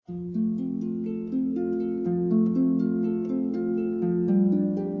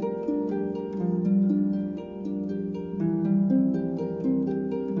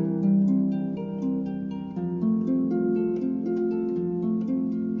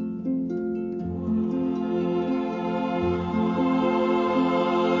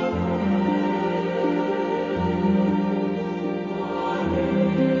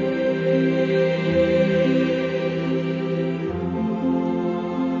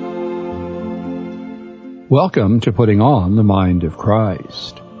Welcome to Putting On the Mind of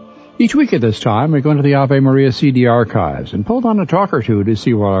Christ. Each week at this time, we go into the Ave Maria CD archives and pull down a talk or two to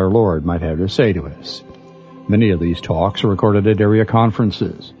see what our Lord might have to say to us. Many of these talks are recorded at area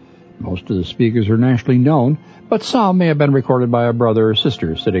conferences. Most of the speakers are nationally known, but some may have been recorded by a brother or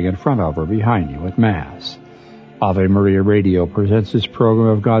sister sitting in front of or behind you at Mass. Ave Maria Radio presents this program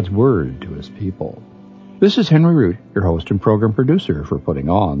of God's Word to His people. This is Henry Root, your host and program producer for Putting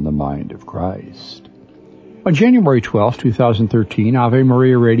On the Mind of Christ. On January 12, 2013, Ave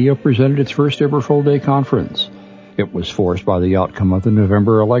Maria Radio presented its first ever full-day conference. It was forced by the outcome of the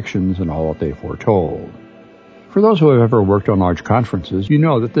November elections and all that they foretold. For those who have ever worked on large conferences, you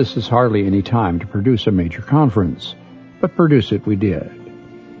know that this is hardly any time to produce a major conference. But produce it we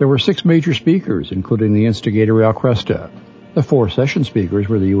did. There were 6 major speakers, including the instigator Al Cresta. The 4 session speakers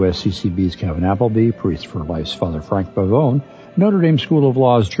were the USCCB's Kevin Appleby, Priests for Life's Father Frank Pavone, Notre Dame School of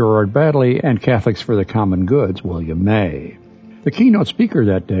Law's Gerard Badley, and Catholics for the Common Good's William May. The keynote speaker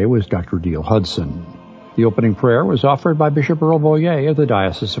that day was Dr. Dale Hudson. The opening prayer was offered by Bishop Earl Boyer of the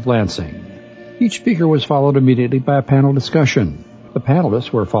Diocese of Lansing. Each speaker was followed immediately by a panel discussion. The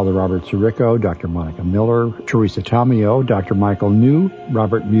panelists were Father Robert Sirico, Dr. Monica Miller, Teresa Tomeo, Dr. Michael New,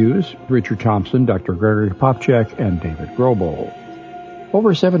 Robert Muse, Richard Thompson, Dr. Gregory Popchak, and David Grobel.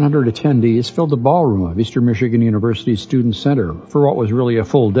 Over 700 attendees filled the ballroom of Eastern Michigan University Student Center for what was really a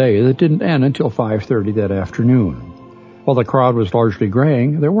full day that didn't end until 5:30 that afternoon. While the crowd was largely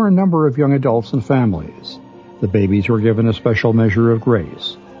graying, there were a number of young adults and families. The babies were given a special measure of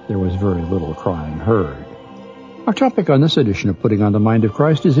grace. There was very little crying heard. Our topic on this edition of Putting on the Mind of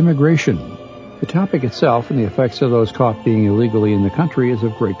Christ is immigration. The topic itself and the effects of those caught being illegally in the country is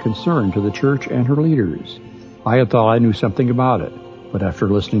of great concern to the Church and her leaders. I had thought I knew something about it. But after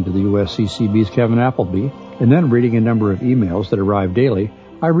listening to the USCCB's Kevin Appleby and then reading a number of emails that arrive daily,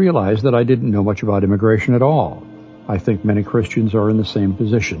 I realized that I didn't know much about immigration at all. I think many Christians are in the same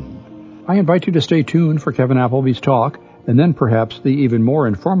position. I invite you to stay tuned for Kevin Appleby's talk and then perhaps the even more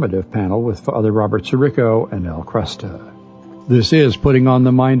informative panel with Father Robert Sirico and Al Cresta. This is Putting on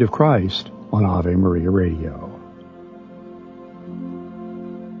the Mind of Christ on Ave Maria Radio.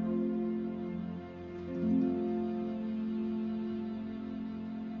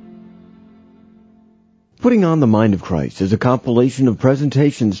 Putting on the Mind of Christ is a compilation of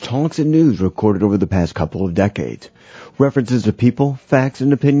presentations, talks, and news recorded over the past couple of decades. References to people, facts,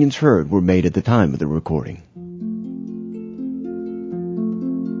 and opinions heard were made at the time of the recording.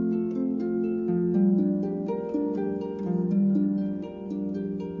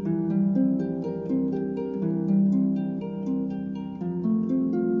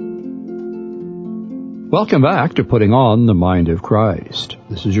 Welcome back to Putting on the Mind of Christ.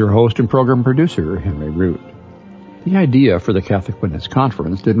 This is your host and program producer, Henry Root. The idea for the Catholic Witness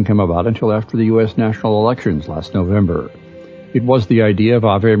Conference didn't come about until after the U.S. national elections last November. It was the idea of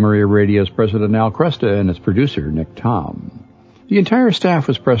Ave Maria Radio's President Al Cresta and its producer, Nick Tom. The entire staff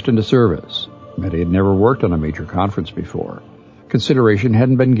was pressed into service. Many had never worked on a major conference before. Consideration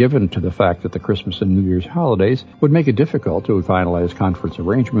hadn't been given to the fact that the Christmas and New Year's holidays would make it difficult to finalize conference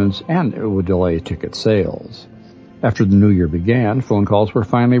arrangements and it would delay ticket sales. After the new year began, phone calls were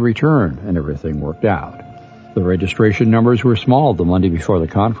finally returned and everything worked out. The registration numbers were small the Monday before the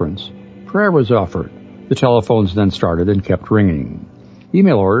conference. Prayer was offered. The telephones then started and kept ringing.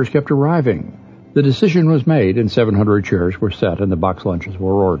 Email orders kept arriving. The decision was made and 700 chairs were set and the box lunches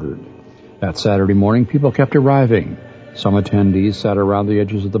were ordered. That Saturday morning, people kept arriving. Some attendees sat around the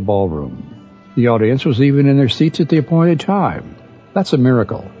edges of the ballroom. The audience was even in their seats at the appointed time. That's a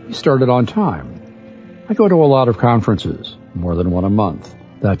miracle. He started on time. I go to a lot of conferences, more than one a month.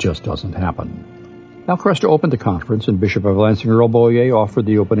 That just doesn't happen. Al Cresta opened the conference and Bishop of Lansing Earl Boyer offered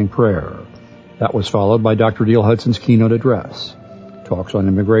the opening prayer. That was followed by Dr. Dale Hudson's keynote address. Talks on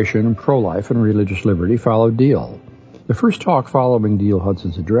immigration and pro-life and religious liberty followed Dale. The first talk following Dale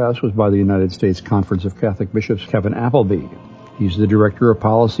Hudson's address was by the United States Conference of Catholic Bishops' Kevin Appleby. He's the Director of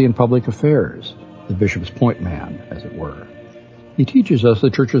Policy and Public Affairs, the bishop's point man, as it were. He teaches us the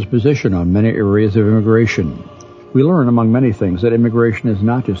Church's position on many areas of immigration. We learn, among many things, that immigration is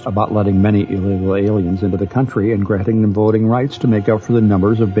not just about letting many illegal aliens into the country and granting them voting rights to make up for the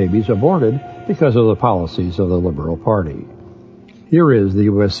numbers of babies aborted because of the policies of the Liberal Party. Here is the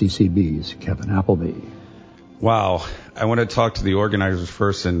USCCB's Kevin Appleby. Wow. I want to talk to the organizers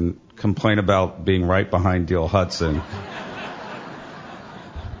first and complain about being right behind Dale Hudson.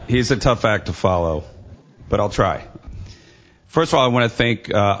 He's a tough act to follow, but I'll try. First of all, I want to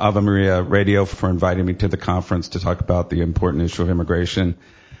thank Ave Maria Radio for inviting me to the conference to talk about the important issue of immigration.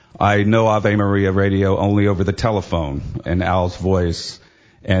 I know Ave Maria Radio only over the telephone and Al's voice,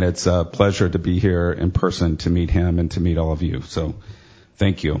 And it's a pleasure to be here in person to meet him and to meet all of you. So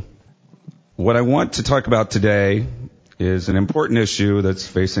thank you. What I want to talk about today is an important issue that's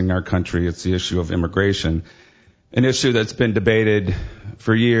facing our country. It's the issue of immigration, an issue that's been debated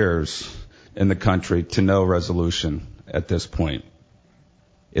for years in the country to no resolution at this point.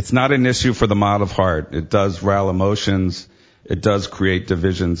 It's not an issue for the mild of heart. It does rile emotions. It does create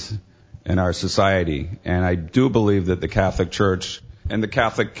divisions in our society. And I do believe that the Catholic Church and the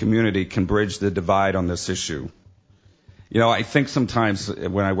Catholic community can bridge the divide on this issue. You know, I think sometimes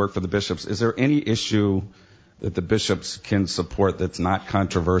when I work for the bishops, is there any issue that the bishops can support that's not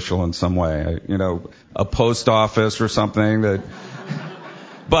controversial in some way? You know, a post office or something that...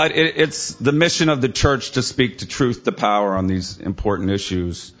 But it's the mission of the church to speak to truth to power on these important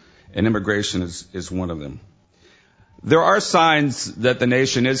issues, and immigration is one of them. There are signs that the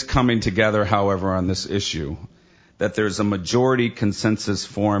nation is coming together, however, on this issue, that there's a majority consensus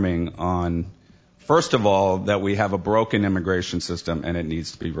forming on, first of all, that we have a broken immigration system and it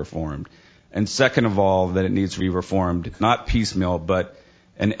needs to be reformed. And second of all, that it needs to be reformed, not piecemeal, but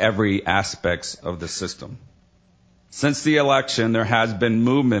in every aspect of the system. Since the election, there has been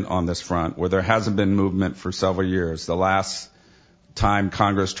movement on this front, where there hasn't been movement for several years. The last time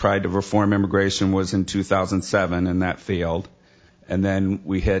Congress tried to reform immigration was in 2007, and that failed. And then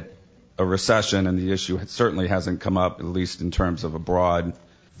we hit a recession, and the issue certainly hasn't come up, at least in terms of a broad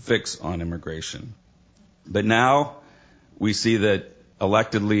fix on immigration. But now we see that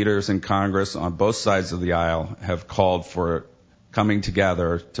elected leaders in Congress on both sides of the aisle have called for coming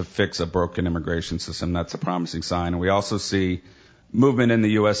together to fix a broken immigration system. That's a promising sign. And we also see movement in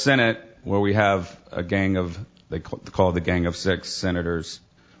the U.S. Senate, where we have a gang of, they call the Gang of Six senators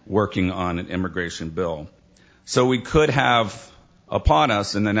working on an immigration bill. So we could have upon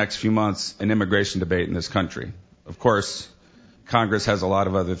us in the next few months an immigration debate in this country. Of course, Congress has a lot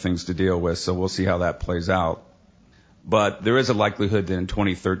of other things to deal with, so we'll see how that plays out. But there is a likelihood that in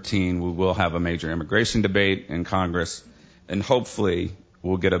 2013 we will have a major immigration debate in Congress, and hopefully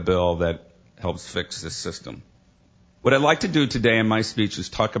we'll get a bill that helps fix this system. What I'd like to do today in my speech is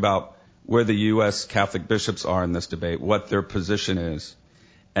talk about where the U.S. Catholic bishops are in this debate, what their position is,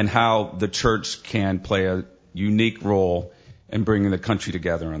 and how the church can play a unique role in bringing the country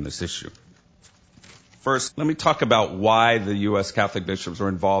together on this issue. First, let me talk about why the U.S. Catholic bishops are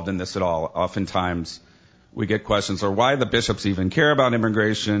involved in this at all. Oftentimes we get questions, or why the bishops even care about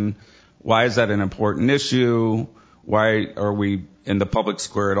immigration? Why is that an important issue? Why are we in the public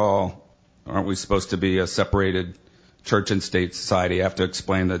square at all? Aren't we supposed to be a separated church and state society? I have to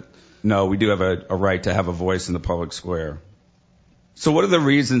explain that, no, we do have a right to have a voice in the public square. So what are the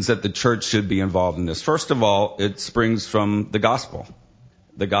reasons that the church should be involved in this? First of all, it springs from the Gospel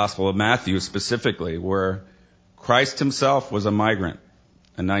of Matthew specifically, where Christ himself was a migrant,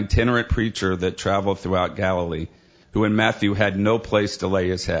 an itinerant preacher that traveled throughout Galilee, who in Matthew had no place to lay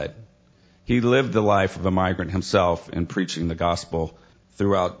his head. He lived the life of a migrant himself in preaching the gospel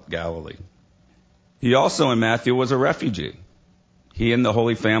throughout Galilee. He also in Matthew was a refugee. He and the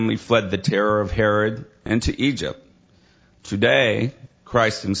Holy Family fled the terror of Herod into Egypt. Today,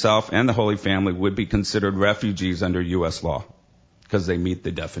 Christ himself and the Holy Family would be considered refugees under U.S. law because they meet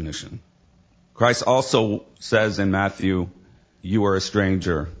the definition. Christ also says in Matthew, "You are a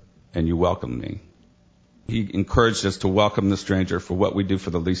stranger and you welcome me." He encouraged us to welcome the stranger, for what we do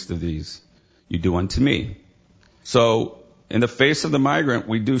for the least of these, you do unto me. So in the face of the migrant,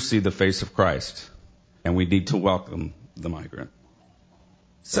 we do see the face of Christ, and we need to welcome the migrant.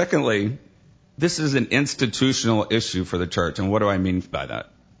 Secondly, this is an institutional issue for the church. And what do I mean by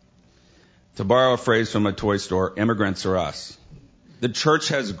that? To borrow a phrase from a toy store, immigrants are us. The church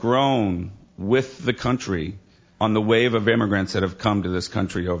has grown with the country on the wave of immigrants that have come to this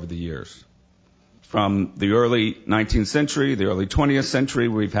country over the years. From the early 19th century, the early 20th century,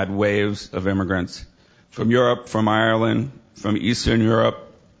 we've had waves of immigrants from Europe, from Ireland, from Eastern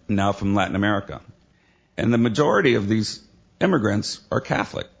Europe, now from Latin America. And the majority of these immigrants are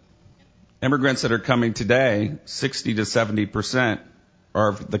Catholic. Immigrants that are coming today, 60 to 70% are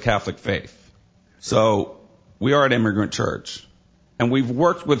of the Catholic faith. So we are an immigrant church. And we've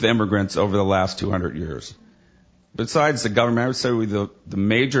worked with immigrants over the last 200 years. Besides the government, I would say we're the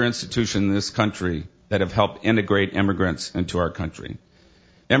major institution in this country that have helped integrate immigrants into our country.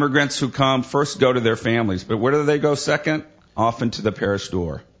 Immigrants who come first go to their families, but where do they go second? Often to the parish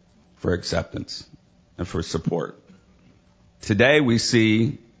door for acceptance and for support. Today we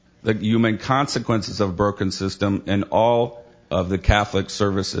see the human consequences of a broken system in all of the Catholic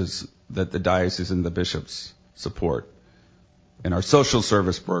services that the diocese and the bishops support. In our social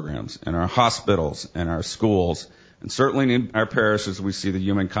service programs, in our hospitals, in our schools, And certainly in our parishes, we see the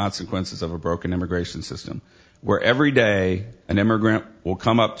human consequences of a broken immigration system, where every day an immigrant will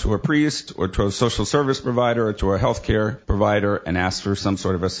come up to a priest or to a social service provider or to a healthcare provider and ask for some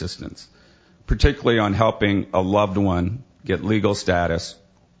sort of assistance, particularly on helping a loved one get legal status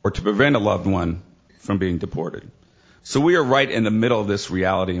or to prevent a loved one from being deported. So we are right in the middle of this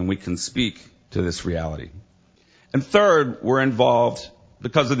reality, and we can speak to this reality. And third, we're involved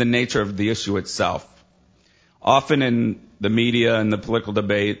because of the nature of the issue itself. Often in the media and the political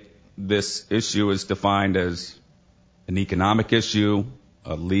debate, this issue is defined as an economic issue,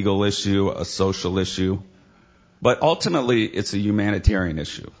 a legal issue, a social issue. But ultimately, it's a humanitarian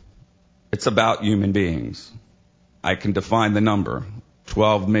issue. It's about human beings. I can define the number,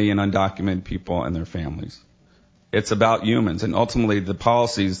 12 million undocumented people and their families. It's about humans, and ultimately the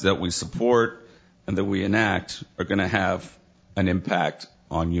policies that we support and that we enact are going to have an impact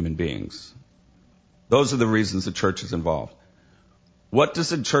on human beings. Those are the reasons the church is involved. What does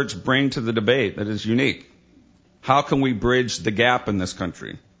the church bring to the debate that is unique? How can we bridge the gap in this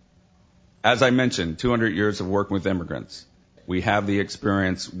country? As I mentioned, 200 years of working with immigrants. We have the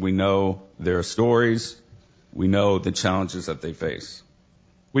experience. We know their stories. We know the challenges that they face.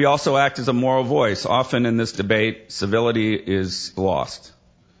 We also act as a moral voice. Often in this debate, civility is lost.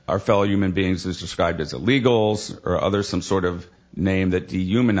 Our fellow human beings is described as illegals or other some sort of name that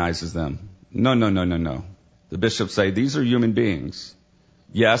dehumanizes them. No. The bishops say these are human beings.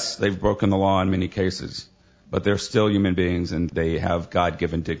 Yes, they've broken the law in many cases, but they're still human beings and they have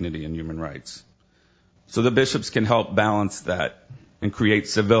God-given dignity and human rights. So the bishops can help balance that and create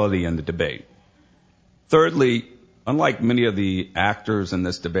civility in the debate. Thirdly, unlike many of the actors in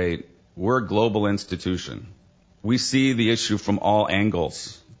this debate, we're a global institution. We see the issue from all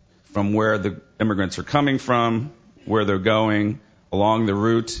angles, from where the immigrants are coming from, where they're going, along the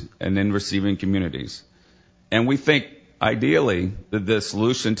route, and in receiving communities. And we think, ideally, that the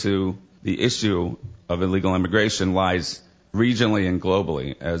solution to the issue of illegal immigration lies regionally and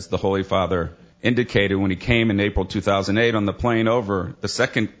globally. As the Holy Father indicated when he came in April 2008 on the plane over, the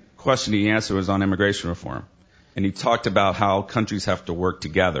second question he answered was on immigration reform. And he talked about how countries have to work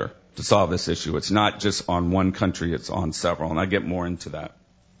together to solve this issue. It's not just on one country, it's on several. And I get more into that.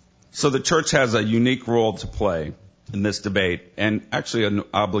 So the church has a unique role to play in this debate, and actually an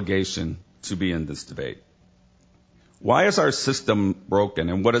obligation to be in this debate. Why is our system broken,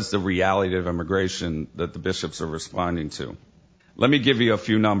 and what is the reality of immigration that the bishops are responding to? Let me give you a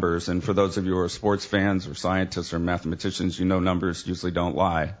few numbers, and for those of you who are sports fans or scientists or mathematicians, you know numbers usually don't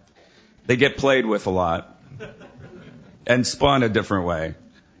lie. They get played with a lot and spun a different way.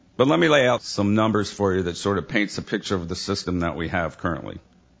 But let me lay out some numbers for you that sort of paints a picture of the system that we have currently.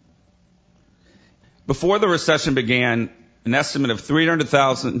 Before the recession began, an estimate of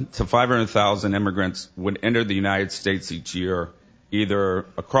 300,000 to 500,000 immigrants would enter the United States each year, either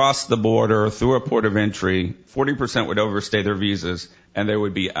across the border, through a port of entry. 40% would overstay their visas, and they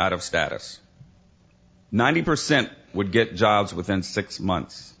would be out of status. 90% would get jobs within 6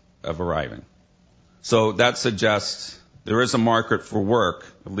 months of arriving. So that suggests there is a market for work,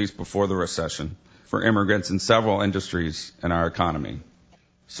 at least before the recession, for immigrants in several industries in our economy.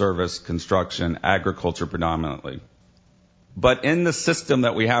 Service, construction, agriculture predominantly. But in the system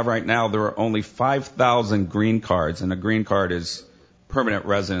that we have right now, there are only 5,000 green cards, and a green card is permanent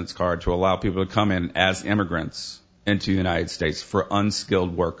residence card to allow people to come in as immigrants into the United States for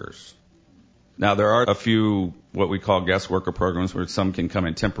unskilled workers. Now, there are a few what we call guest worker programs where some can come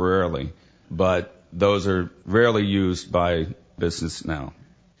in temporarily, but those are rarely used by business now.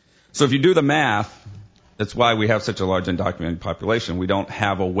 So if you do the math, that's why we have such a large undocumented population. We don't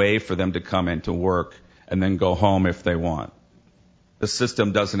have a way for them to come in to work and then go home if they want. The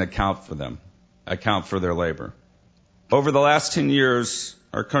system doesn't account for their labor. Over the last 10 years,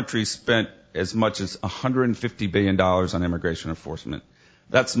 our country spent as much as $150 billion on immigration enforcement.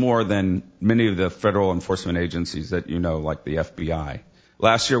 That's more than many of the federal enforcement agencies that you know, like the FBI.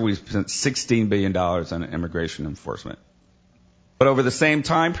 Last year, we spent $16 billion on immigration enforcement. But over the same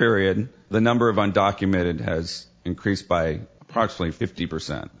time period, the number of undocumented has increased by approximately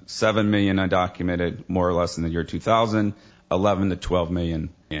 50%. 7 million undocumented, more or less in the year 2000, 11 to 12 million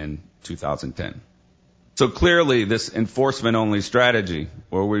in 2010. So clearly, this enforcement-only strategy,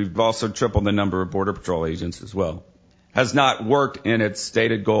 where we've also tripled the number of Border Patrol agents as well, has not worked in its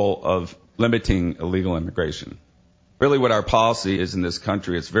stated goal of limiting illegal immigration. Really what our policy is in this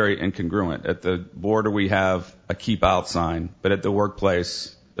country, it's very incongruent. At the border, we have a keep out sign, but at the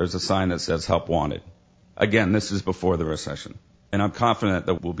workplace, there's a sign that says help wanted. Again, this is before the recession, and I'm confident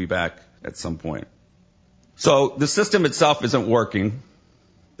that we'll be back at some point. So the system itself isn't working.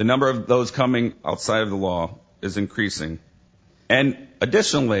 The number of those coming outside of the law is increasing. And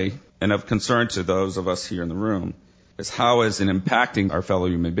additionally, and of concern to those of us here in the room, is how is it impacting our fellow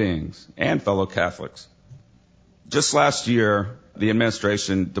human beings and fellow Catholics. Just last year, the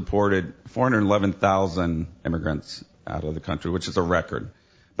administration deported 411,000 immigrants out of the country, which is a record.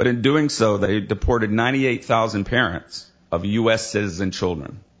 But in doing so, they deported 98,000 parents of U.S. citizen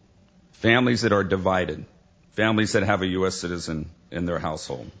children, families that are divided, families that have a U.S. citizen in their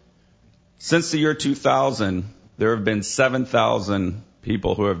household. Since the year 2000, there have been 7,000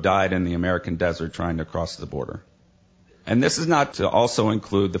 people who have died in the American desert trying to cross the border. And this is not to also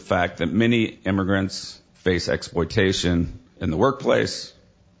include the fact that many immigrants face exploitation in the workplace,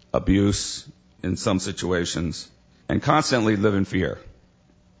 abuse in some situations, and constantly live in fear.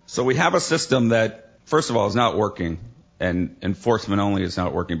 So we have a system that, first of all, is not working, and enforcement only is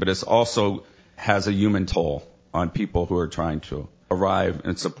not working, but it also has a human toll on people who are trying to arrive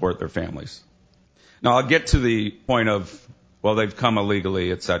and support their families. Now, I'll get to the point of, well, they've come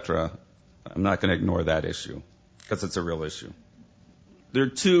illegally, etc. I'm not going to ignore that issue, because it's a real issue. There are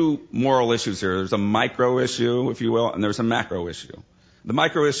two moral issues here. There's a micro issue, if you will, and there's a macro issue. The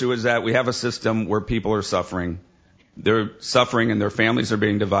micro issue is that we have a system where people are suffering. They're suffering and their families are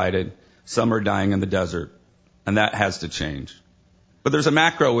being divided. Some are dying in the desert, and that has to change. But there's a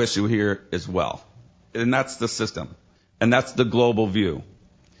macro issue here as well, and that's the system, and that's the global view.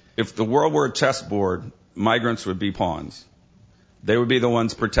 If the world were a chessboard, migrants would be pawns. They would be the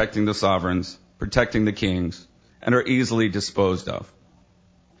ones protecting the sovereigns, protecting the kings, and are easily disposed of.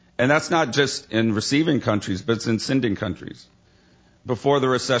 And that's not just in receiving countries, but it's in sending countries. Before the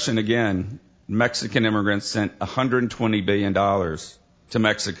recession again, Mexican immigrants sent $120 billion to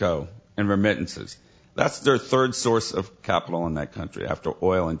Mexico in remittances. That's their third source of capital in that country after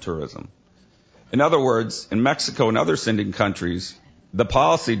oil and tourism. In other words, in Mexico and other sending countries, the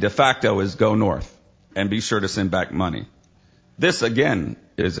policy de facto is go north and be sure to send back money. This, again,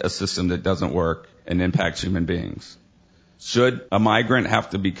 is a system that doesn't work and impacts human beings. Should a migrant have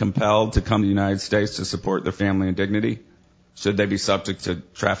to be compelled to come to the United States to support their family and dignity? Should they be subject to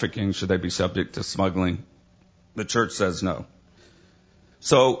trafficking? Should they be subject to smuggling? The church says no.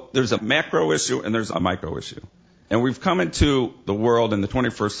 So there's a macro issue and there's a micro issue. And we've come into the world in the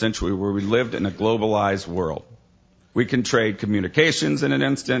 21st century where we lived in a globalized world. We can trade communications in an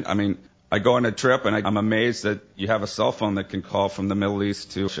instant. I mean, I go on a trip and I'm amazed that you have a cell phone that can call from the Middle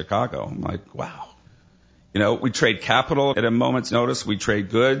East to Chicago. I'm like, wow. You know, we trade capital at a moment's notice. We trade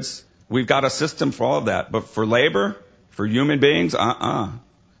goods. We've got a system for all of that. But for labor, for human beings,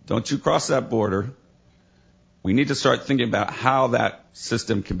 don't you cross that border. We need to start thinking about how that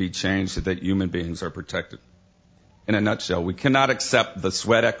system can be changed so that human beings are protected. In a nutshell, we cannot accept the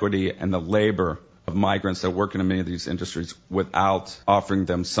sweat equity and the labor of migrants that work in many of these industries without offering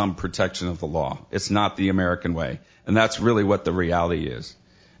them some protection of the law. It's not the American way. And that's really what the reality is.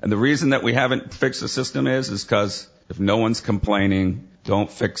 And the reason that we haven't fixed the system is because if no one's complaining,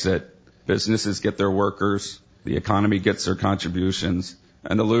 don't fix it. Businesses get their workers, the economy gets their contributions,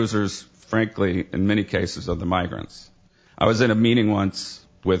 and the losers, frankly, in many cases, are the migrants. I was in a meeting once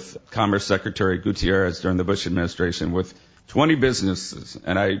with Commerce Secretary Gutierrez during the Bush administration with 20 businesses,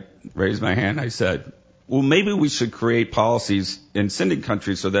 and I raised my hand. I said, well, maybe we should create policies in sending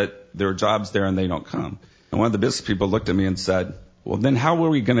countries so that there are jobs there and they don't come. And one of the business people looked at me and said, well, then how are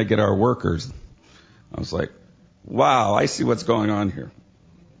we going to get our workers? I was like, wow, I see what's going on here.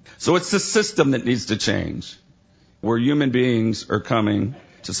 So it's the system that needs to change, where human beings are coming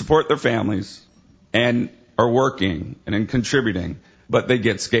to support their families and are working and contributing, but they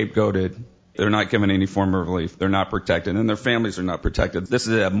get scapegoated. They're not given any form of relief. They're not protected, and their families are not protected. This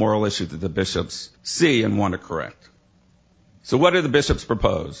is a moral issue that the bishops see and want to correct. So what do the bishops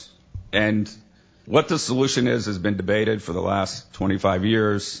propose? And what the solution is has been debated for the last 25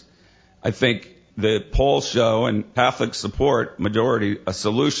 years. I think the polls show, and Catholics support, majority, a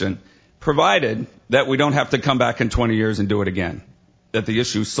solution, provided that we don't have to come back in 20 years and do it again, that the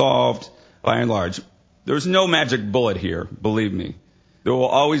issue's solved by and large. There's no magic bullet here, believe me. There will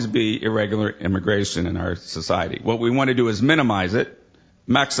always be irregular immigration in our society. What we want to do is minimize it,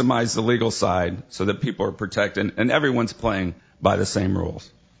 maximize the legal side so that people are protected and everyone's playing by the same rules.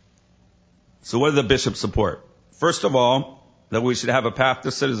 So what do the bishops support? First of all, that we should have a path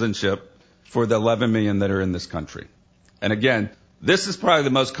to citizenship for the 11 million that are in this country. And again, this is probably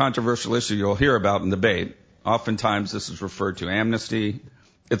the most controversial issue you'll hear about in debate. Oftentimes this is referred to amnesty.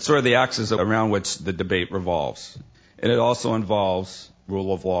 It's sort of the axis around which the debate revolves. And it also involves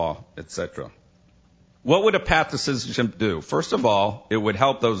rule of law, etc. What would a path to citizenship do? First of all, it would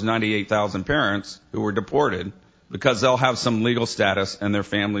help those 98,000 parents who were deported because they'll have some legal status and their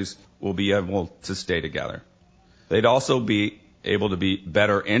families will be able to stay together. They'd also be able to be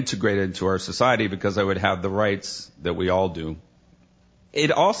better integrated into our society because they would have the rights that we all do.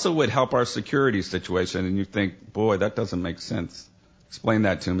 It also would help our security situation, and you think, boy, that doesn't make sense. Explain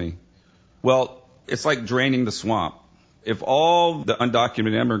that to me. Well, it's like draining the swamp. If all the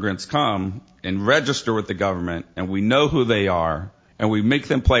undocumented immigrants come and register with the government, and we know who they are, and we make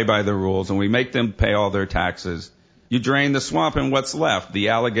them play by the rules, and we make them pay all their taxes, you drain the swamp, and what's left? The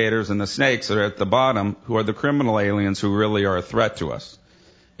alligators and the snakes that are at the bottom, who are the criminal aliens who really are a threat to us.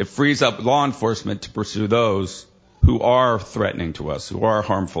 It frees up law enforcement to pursue those who are threatening to us, who are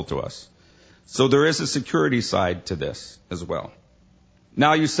harmful to us. So there is a security side to this as well.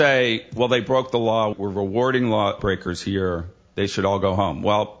 Now you say, well, they broke the law. We're rewarding lawbreakers here. They should all go home.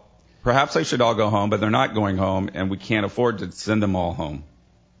 Well, perhaps they should all go home, but they're not going home, and we can't afford to send them all home.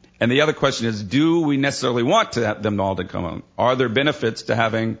 And the other question is, do we necessarily want to have them all to come home? Are there benefits to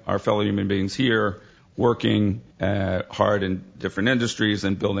having our fellow human beings here working hard in different industries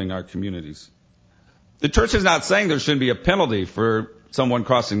and building our communities? The church is not saying there shouldn't be a penalty for someone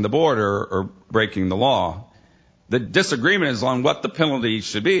crossing the border or breaking the law. The disagreement is on what the penalty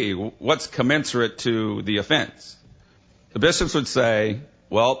should be, what's commensurate to the offense. The bishops would say,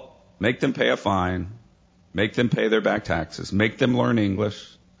 well, make them pay a fine, make them pay their back taxes, make them learn English,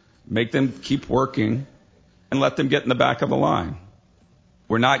 make them keep working, and let them get in the back of the line.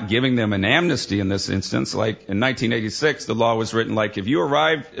 We're not giving them an amnesty in this instance. Like in 1986, the law was written like, if you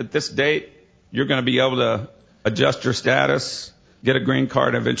arrived at this date, you're going to be able to adjust your status, get a green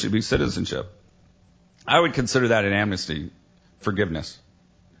card, and eventually be citizenship. I would consider that an amnesty, forgiveness.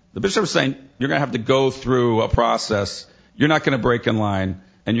 The bishop is saying you're going to have to go through a process. You're not going to break in line,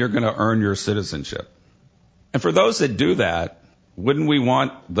 and you're going to earn your citizenship. And for those that do that, wouldn't we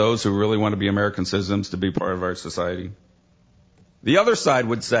want those who really want to be American citizens to be part of our society? The other side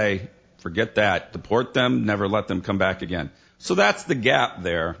would say, forget that. Deport them, never let them come back again. So that's the gap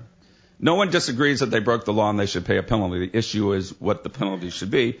there. No one disagrees that they broke the law and they should pay a penalty. The issue is what the penalty should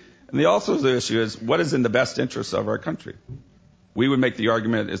be. And the issue is what is in the best interest of our country. We would make the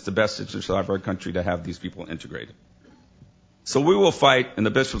argument it's the best interest of our country to have these people integrated. So we will fight, and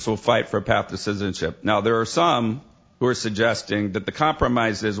the bishops will fight for a path to citizenship. Now, there are some who are suggesting that the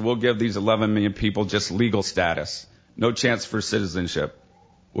compromise is we'll give these 11 million people just legal status, no chance for citizenship.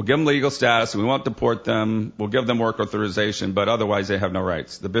 We'll give them legal status, we won't deport them, we'll give them work authorization, but otherwise they have no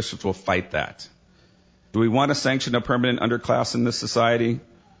rights. The bishops will fight that. Do we want to sanction a permanent underclass in this society?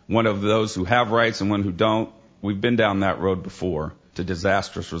 One of those who have rights and one who don't? We've been down that road before to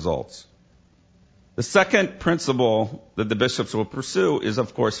disastrous results. The second principle that the bishops will pursue is,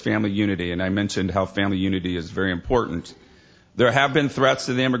 of course, family unity. And I mentioned how family unity is very important. There have been threats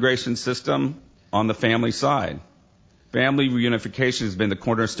to the immigration system on the family side. Family reunification has been the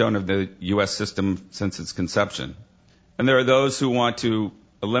cornerstone of the U.S. system since its conception. And there are those who want to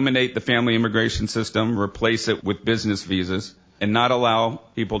eliminate the family immigration system, replace it with business visas, and not allow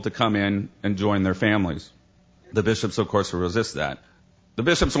people to come in and join their families. The bishops, of course, will resist that. The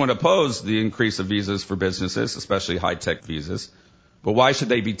bishops won't oppose the increase of visas for businesses, especially high-tech visas. But why should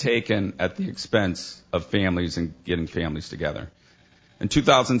they be taken at the expense of families and getting families together? In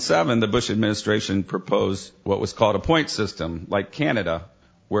 2007, the Bush administration proposed what was called a point system, like Canada,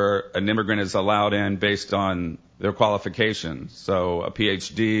 where an immigrant is allowed in based on their qualifications. So a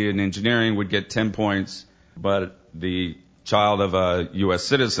PhD in engineering would get 10 points, but the child of a U.S.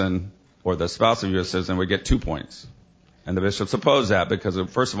 citizen or the spouse of a U.S. citizen would get 2 points. And the bishops opposed that because,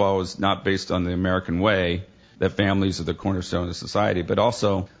 first of all, it was not based on the American way, that families are the cornerstone of society, but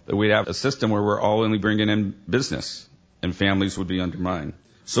also that we'd have a system where we're all only bringing in business and families would be undermined.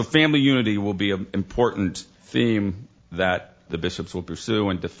 So family unity will be an important theme that the bishops will pursue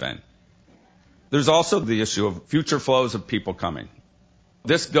and defend. There's also the issue of future flows of people coming.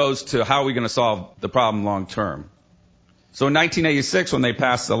 This goes to how are we going to solve the problem long term. So in 1986, when they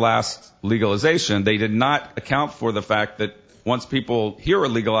passed the last legalization, they did not account for the fact that once people here are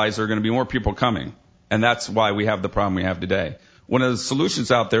legalized, there are going to be more people coming. And that's why we have the problem we have today. One of the solutions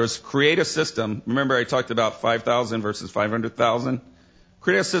out there is create a system. Remember I talked about 5,000 versus 500,000?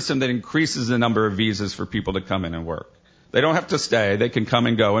 Create a system that increases the number of visas for people to come in and work. They don't have to stay. They can come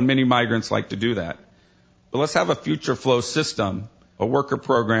and go. And many migrants like to do that. But let's have a future flow system, a worker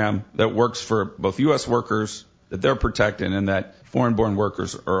program that works for both U.S. workers, that they're protected, and that foreign-born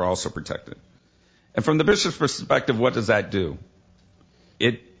workers are also protected. And from the bishop's perspective, what does that do?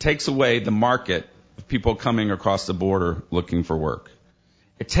 It takes away the market of people coming across the border looking for work.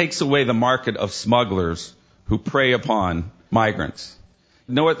 It takes away the market of smugglers who prey upon migrants.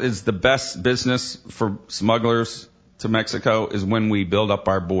 You know what is the best business for smugglers to Mexico is when we build up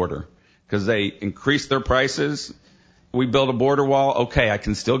our border, because they increase their prices We build a border wall. Okay, I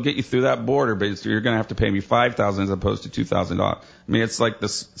can still get you through that border, but you're going to have to pay me $5,000 as opposed to $2,000. I mean, it's like the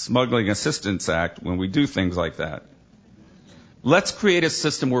Smuggling Assistance Act when we do things like that. Let's create a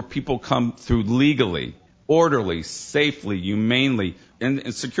system where people come through legally, orderly, safely, humanely.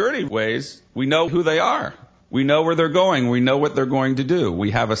 In security ways, we know who they are. We know where they're going. We know what they're going to do.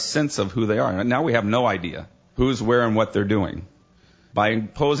 We have a sense of who they are. And now we have no idea who's where and what they're doing. By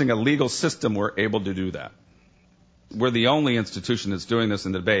imposing a legal system, we're able to do that. We're the only institution that's doing this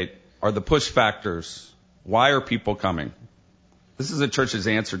in the debate. Are the push factors? Why are people coming? This is the church's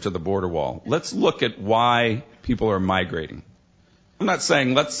answer to the border wall. Let's look at why people are migrating. I'm not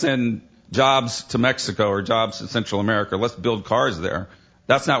saying let's send jobs to Mexico or jobs to Central America. Let's build cars there.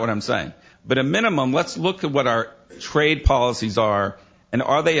 That's not what I'm saying. But at minimum, let's look at what our trade policies are, and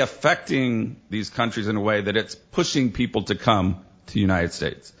are they affecting these countries in a way that it's pushing people to come to the United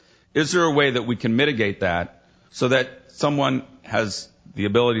States? Is there a way that we can mitigate that so that someone has the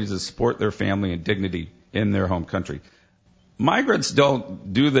ability to support their family and dignity in their home country? Migrants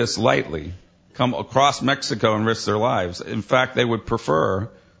don't do this lightly, come across Mexico and risk their lives. In fact, they would prefer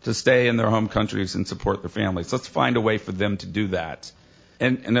to stay in their home countries and support their families. Let's find a way for them to do that.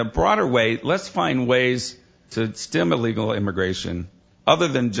 And in a broader way, let's find ways to stem illegal immigration other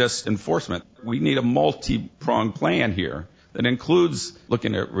than just enforcement. We need a multi-pronged plan here that includes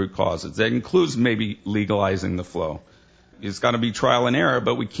looking at root causes, that includes maybe legalizing the flow. It's got to be trial and error,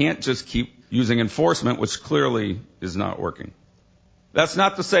 but we can't just keep using enforcement, which clearly is not working. That's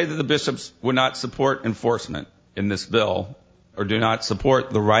not to say that the bishops would not support enforcement in this bill or do not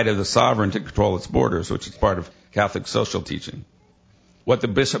support the right of the sovereign to control its borders, which is part of Catholic social teaching. What the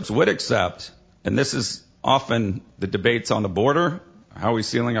bishops would accept, and this is often the debates on the border, how are we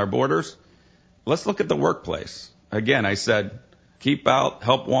sealing our borders? Let's look at the workplace. Again, I said, keep out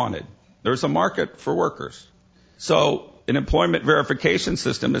help wanted. There's a market for workers. So an employment verification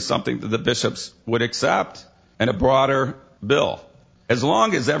system is something that the bishops would accept in a broader bill. As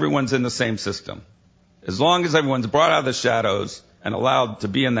long as everyone's in the same system. As long as everyone's brought out of the shadows and allowed to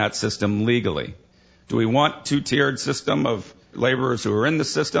be in that system legally. Do we want two-tiered system of laborers who are in the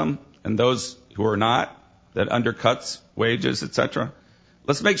system and those who are not, that undercuts wages, etc.?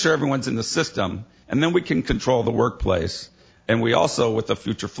 Let's make sure everyone's in the system, and then we can control the workplace. And we also, with the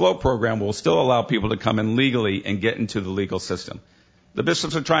Future Flow program, will still allow people to come in legally and get into the legal system. The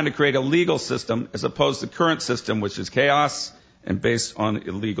bishops are trying to create a legal system as opposed to the current system, which is chaos and based on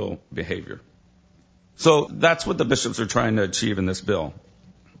illegal behavior. So that's what the bishops are trying to achieve in this bill.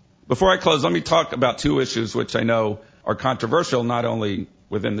 Before I close, let me talk about two issues which I know are controversial, not only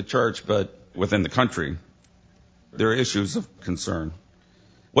within the church, but within the country. They're issues of concern.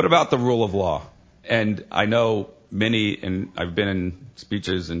 What about the rule of law? And I know many, and I've been in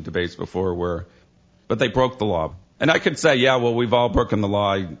speeches and debates before but they broke the law. And I could say, yeah, well, we've all broken the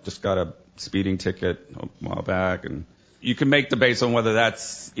law. I just got a speeding ticket a while back, and you can make debates on whether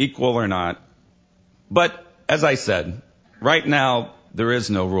that's equal or not. But as I said, right now, there is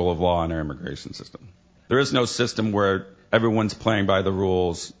no rule of law in our immigration system. There is no system where everyone's playing by the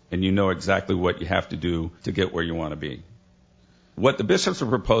rules and you know exactly what you have to do to get where you want to be. What the bishops are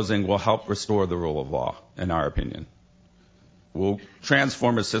proposing will help restore the rule of law, in our opinion. We'll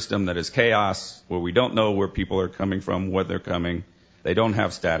transform a system that is chaos, where we don't know where people are coming from, where they're coming, they don't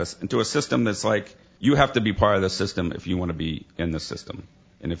have status, into a system that's like, you have to be part of the system if you want to be in the system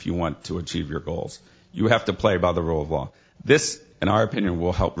and if you want to achieve your goals. You have to play by the rule of law. This, in our opinion,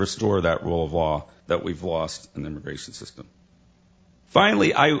 will help restore that rule of law that we've lost in the immigration system.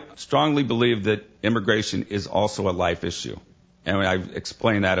 Finally, I strongly believe that immigration is also a life issue. And I've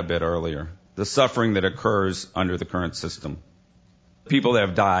explained that a bit earlier. The suffering that occurs under the current system. People that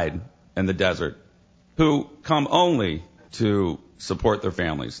have died in the desert who come only to support their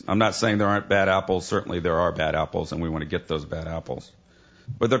families. I'm not saying there aren't bad apples. Certainly there are bad apples, and we want to get those bad apples.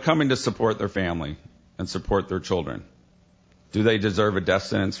 But they're coming to support their family and support their children. Do they deserve a death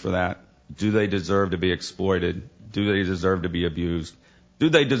sentence for that? Do they deserve to be exploited? Do they deserve to be abused? Do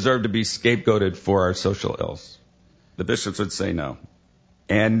they deserve to be scapegoated for our social ills? The bishops would say no.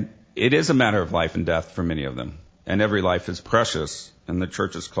 And it is a matter of life and death for many of them. And every life is precious, and the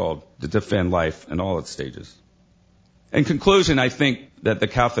church is called to defend life in all its stages. In conclusion, I think that the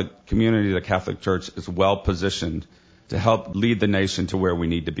Catholic community, the Catholic Church, is well positioned to help lead the nation to where we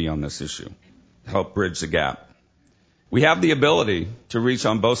need to be on this issue, to help bridge the gap. We have the ability to reach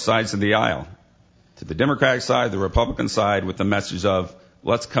on both sides of the aisle, to the Democratic side, the Republican side, with the message of,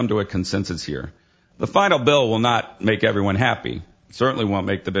 let's come to a consensus here. The final bill will not make everyone happy. It certainly won't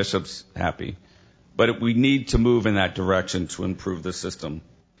make the bishops happy. But we need to move in that direction to improve the system.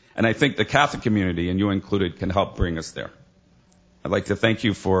 And I think the Catholic community, and you included, can help bring us there. I'd like to thank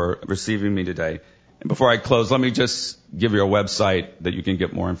you for receiving me today. And before I close, let me just give you a website that you can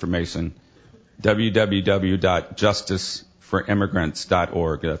get more information.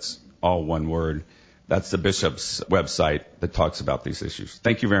 www.justiceforimmigrants.org. That's all one word. That's the bishop's website that talks about these issues.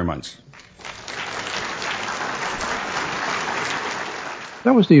 Thank you very much.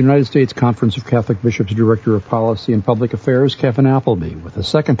 That was the United States Conference of Catholic Bishops Director of Policy and Public Affairs, Kevin Appleby, with the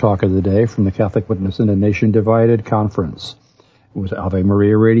second talk of the day from the Catholic Witness in a Nation Divided conference. It was Ave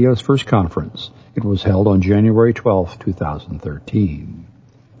Maria Radio's first conference. It was held on January 12, 2013.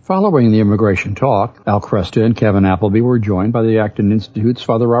 Following the immigration talk, Al Cresta and Kevin Appleby were joined by the Acton Institute's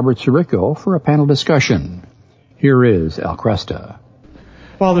Father Robert Sirico for a panel discussion. Here is Al Cresta.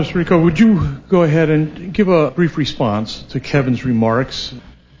 Father Sirico, would you go ahead and give a brief response to Kevin's remarks?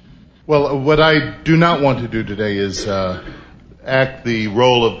 Well, what I do not want to do today is act the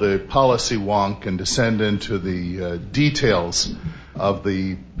role of the policy wonk and descend into the details of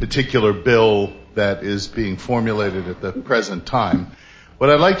the particular bill that is being formulated at the present time.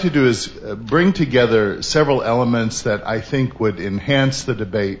 What I'd like to do is bring together several elements that I think would enhance the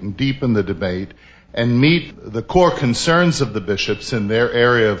debate and deepen the debate and meet the core concerns of the bishops in their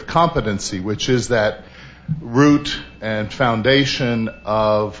area of competency, which is that root and foundation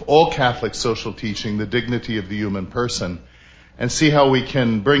of all Catholic social teaching, the dignity of the human person, and see how we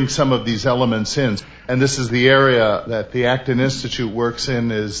can bring some of these elements in. And this is the area that the Acton Institute works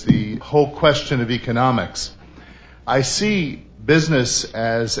in, is the whole question of economics. I see business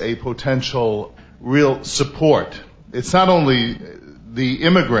as a potential real support. It's not only the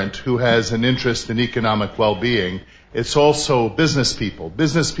immigrant who has an interest in economic well-being, it's also business people.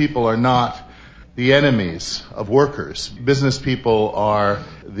 Business people are not the enemies of workers. Business people are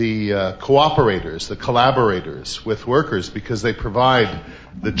the cooperators, the collaborators with workers, because they provide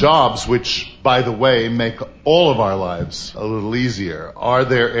the jobs which, by the way, make all of our lives a little easier. Are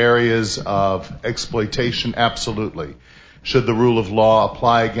there areas of exploitation? Absolutely. Should the rule of law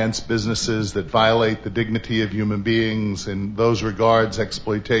apply against businesses that violate the dignity of human beings in those regards,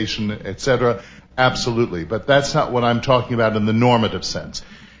 exploitation, etc.? Absolutely. But that's not what I'm talking about in the normative sense.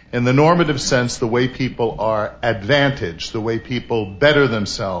 In the normative sense, the way people are advantaged, the way people better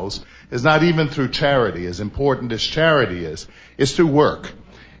themselves, is not even through charity, as important as charity is. It's through work.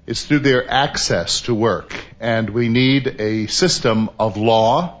 It's through their access to work. And we need a system of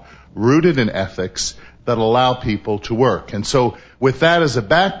law rooted in ethics that allow people to work. And so with that as a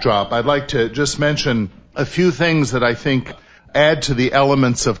backdrop, I'd like to just mention a few things that I think add to the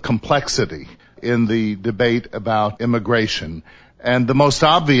elements of complexity in the debate about immigration. And the most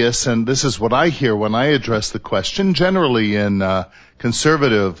obvious, and this is what I hear when I address the question, generally in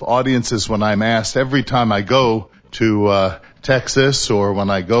conservative audiences when I'm asked, every time I go to Texas or when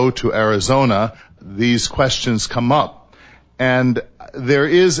I go to Arizona, these questions come up. And there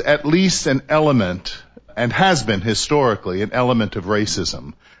is at least an element, and has been historically, an element of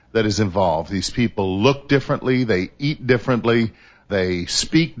racism that is involved. These people look differently, they eat differently, they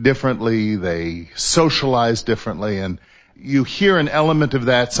speak differently, they socialize differently, and you hear an element of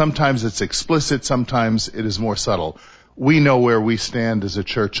that. Sometimes it's explicit, sometimes it is more subtle. We know where we stand as a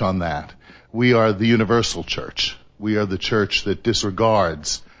church on that. We are the universal church. We are the church that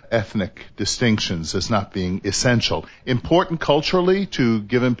disregards ethnic distinctions as not being essential. Important culturally to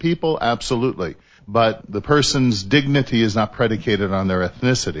given people, absolutely. But the person's dignity is not predicated on their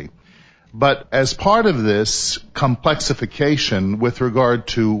ethnicity. But as part of this complexification with regard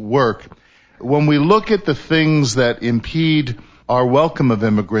to work, when we look at the things that impede our welcome of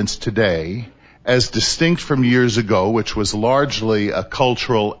immigrants today, as distinct from years ago, which was largely a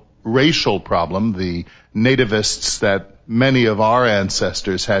cultural, racial problem, the nativists that many of our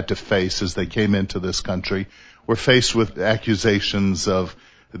ancestors had to face as they came into this country were faced with accusations of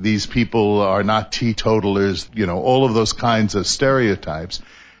these people are not teetotalers, all of those kinds of stereotypes.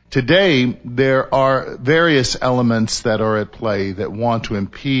 Today, there are various elements that are at play that want to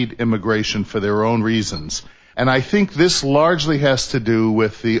impede immigration for their own reasons. And I think this largely has to do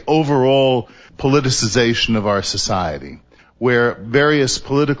with the overall politicization of our society, where various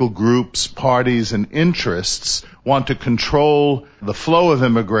political groups, parties, and interests want to control the flow of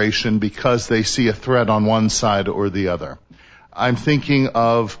immigration because they see a threat on one side or the other. I'm thinking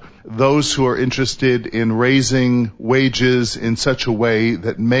of those who are interested in raising wages in such a way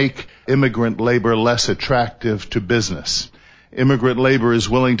that make immigrant labor less attractive to business. Immigrant labor is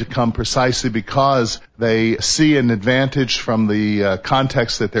willing to come precisely because they see an advantage from the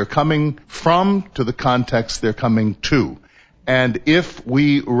context that they're coming from to the context they're coming to. And if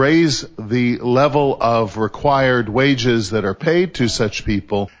we raise the level of required wages that are paid to such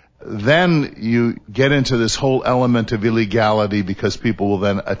people, then you get into this whole element of illegality because people will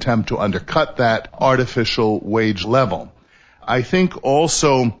then attempt to undercut that artificial wage level. I think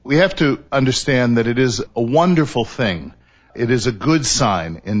also we have to understand that it is a wonderful thing. It is a good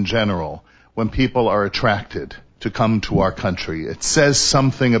sign in general when people are attracted to come to our country. It says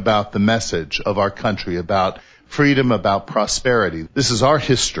something about the message of our country, about freedom, about prosperity. This is our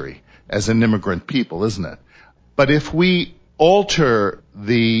history as an immigrant people, isn't it? But if we alter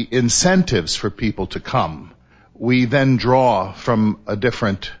the incentives for people to come, we then draw from a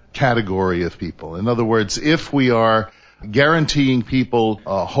different category of people. In other words, if we are guaranteeing people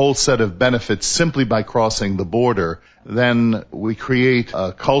a whole set of benefits simply by crossing the border, then we create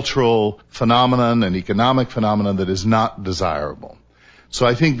a cultural phenomenon, an economic phenomenon that is not desirable. So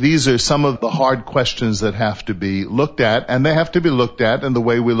I think these are some of the hard questions that have to be looked at, and they have to be looked at in the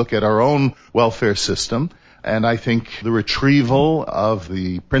way we look at our own welfare system. And I think the retrieval of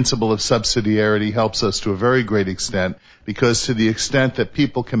the principle of subsidiarity helps us to a very great extent, because to the extent that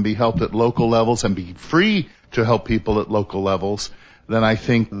people can be helped at local levels and be free to help people at local levels, then I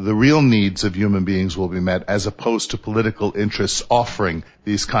think the real needs of human beings will be met, as opposed to political interests offering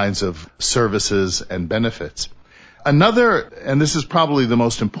these kinds of services and benefits. Another, and this is probably the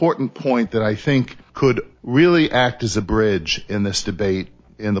most important point that I think could really act as a bridge in this debate,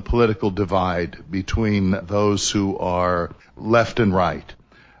 in the political divide between those who are left and right.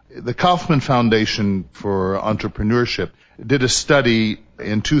 The Kaufman Foundation for Entrepreneurship did a study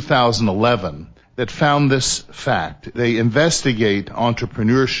in 2011 that found this fact. They investigate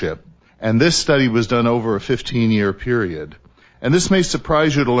entrepreneurship, and this study was done over a 15-year period. And this may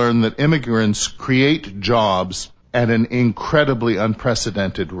surprise you to learn that immigrants create jobs at an incredibly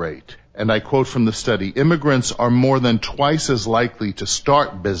unprecedented rate. And I quote from the study, "Immigrants are more than twice as likely to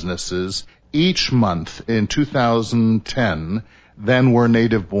start businesses each month in 2010 than were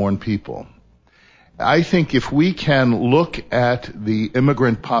native-born people." I think if we can look at the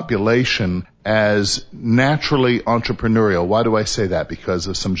immigrant population as naturally entrepreneurial, why do I say that? Because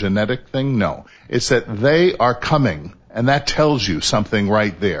of some genetic thing? No. It's that they are coming, and that tells you something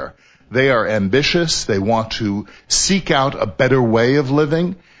right there. They are ambitious. They want to seek out a better way of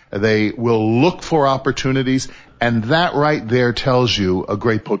living. They will look for opportunities, and that right there tells you a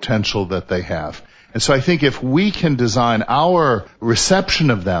great potential that they have. And so I think if we can design our reception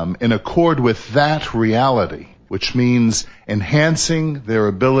of them in accord with that reality, which means enhancing their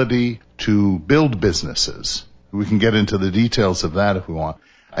ability to build businesses, we can get into the details of that if we want,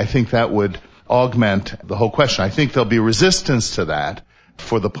 I think that would augment the whole question. I think there'll be resistance to that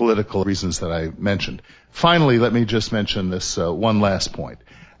for the political reasons that I mentioned. Finally, let me just mention this one last point.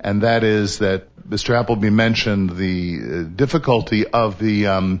 And that is that Mr. Appleby mentioned the difficulty of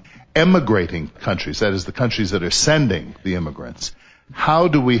the emigrating countries, that is, the countries that are sending the immigrants. How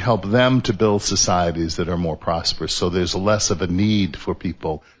do we help them to build societies that are more prosperous so there's less of a need for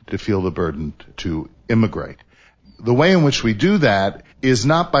people to feel the burden to immigrate? The way in which we do that is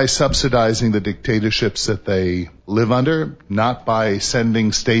not by subsidizing the dictatorships that they live under, not by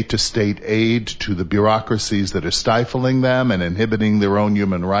sending state-to-state aid to the bureaucracies that are stifling them and inhibiting their own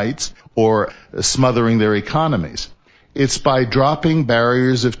human rights or smothering their economies. It's by dropping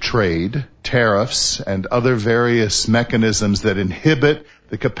barriers of trade, tariffs, and other various mechanisms that inhibit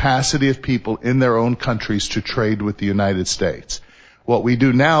the capacity of people in their own countries to trade with the United States. What we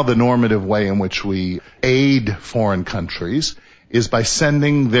do now, the normative way in which we aid foreign countries, is by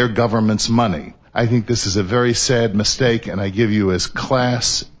sending their governments money. I think this is a very sad mistake, and I give you as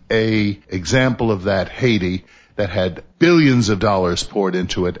Class A example of that Haiti, that had billions of dollars poured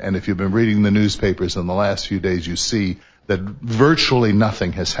into it, and if you've been reading the newspapers in the last few days, you see that virtually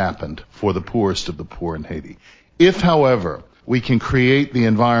nothing has happened for the poorest of the poor in Haiti. If, however, we can create the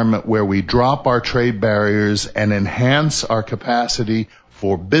environment where we drop our trade barriers and enhance our capacity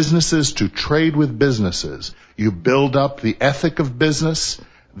for businesses to trade with businesses, you build up the ethic of business,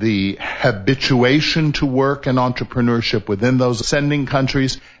 the habituation to work and entrepreneurship within those sending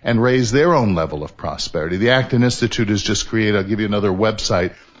countries, and raise their own level of prosperity. The Acton Institute has just created, I'll give you another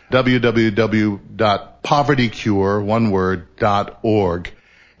website, www.povertycure.org.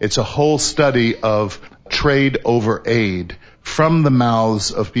 It's a whole study of trade over aid from the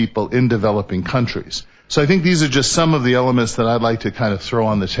mouths of people in developing countries. So I think these are just some of the elements that I'd like to kind of throw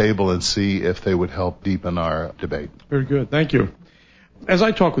on the table and see if they would help deepen our debate. Very good. Thank you. As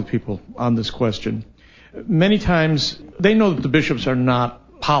I talk with people on this question, many times they know that the bishops are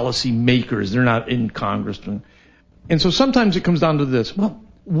not policy makers. They're not in Congress. And so sometimes it comes down to this. Well,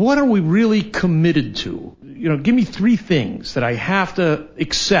 what are we really committed to? Give me 3 things that I have to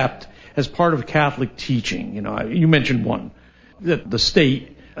accept as part of Catholic teaching. You mentioned one, that the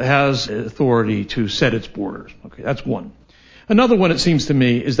state has authority to set its borders. Okay, that's one. Another one, it seems to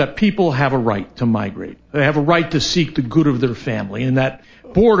me, is that people have a right to migrate. They have a right to seek the good of their family, and that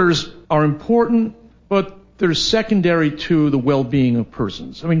borders are important, but they're secondary to the well-being of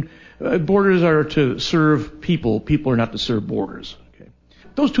persons. I mean, borders are to serve people. People are not to serve borders. Okay.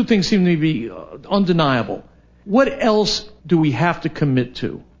 Those two things seem to be undeniable. What else do we have to commit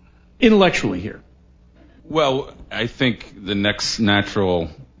to intellectually here? Well, I think the next natural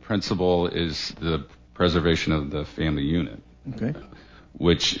principle is the preservation of the family unit, okay,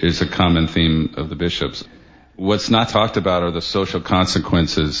 which is a common theme of the bishops. What's not talked about are the social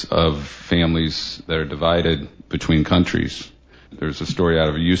consequences of families that are divided between countries. There's a story out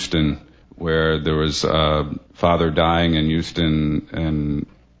of Houston where there was a father dying in Houston, and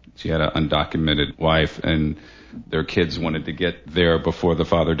she had an undocumented wife, and their kids wanted to get there before the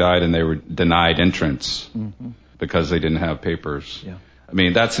father died, and they were denied entrance because they didn't have papers. Yeah. I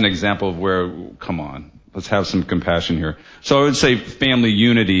mean, that's an example of where, come on, let's have some compassion here. So I would say family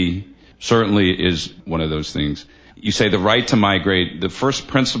unity certainly is one of those things. You say the right to migrate. The first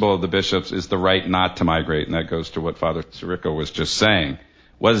principle of the bishops is the right not to migrate, and that goes to what Father Sirico was just saying.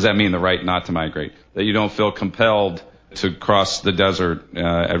 What does that mean, the right not to migrate? That you don't feel compelled to cross the desert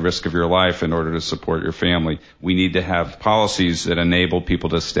at risk of your life in order to support your family. We need to have policies that enable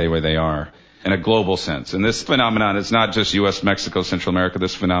people to stay where they are in a global sense. And this phenomenon is not just U.S., Mexico, Central America.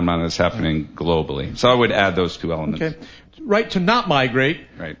 This phenomenon is happening globally. So I would add those two elements. Okay. Right to not migrate,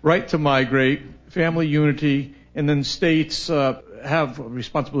 right to migrate, family unity, and then states have a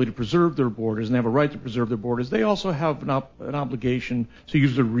responsibility to preserve their borders and have a right to preserve their borders. They also have an obligation to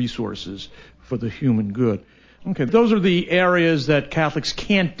use their resources for the human good. Okay, those are the areas that Catholics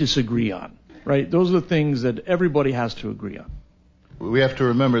can't disagree on, right? Those are the things that everybody has to agree on. We have to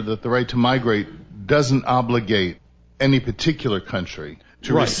remember that the right to migrate doesn't obligate any particular country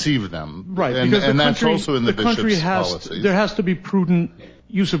to receive them. Right, and, because and the that's country, also in the bishop's policies. There has to be prudent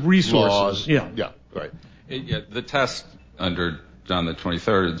use of resources. Laws. Yeah, right. The test under John the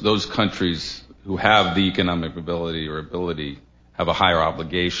 23rd, those countries who have the economic ability have a higher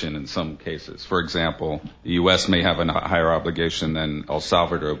obligation in some cases. For example, the U.S. may have a higher obligation than El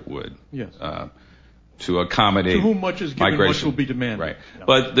Salvador would. Yes. To accommodate to whom much is given, migration. Much will be demanded. Right. Yeah.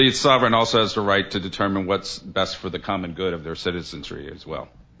 But the sovereign also has the right to determine what's best for the common good of their citizenry as well.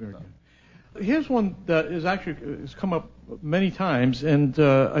 Very good. Here's one that has come up many times, and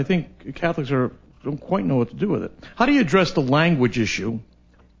I think Catholics don't quite know what to do with it. How do you address the language issue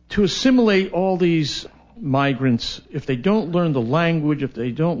to assimilate all these migrants? If they don't learn the language, if they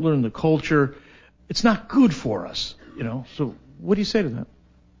don't learn the culture, it's not good for us, So what do you say to that?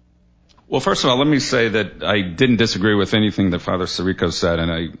 Well, first of all, let me say that I didn't disagree with anything that Father Sirico said,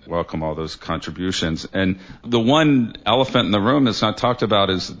 and I welcome all those contributions. And the one elephant in the room that's not talked about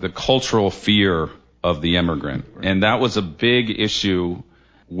is the cultural fear of the immigrant. And that was a big issue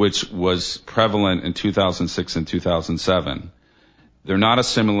which was prevalent in 2006 and 2007. They're not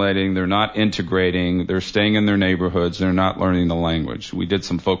assimilating, they're not integrating, they're staying in their neighborhoods, they're not learning the language. We did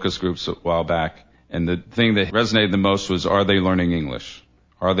some focus groups a while back, and the thing that resonated the most was, are they learning English?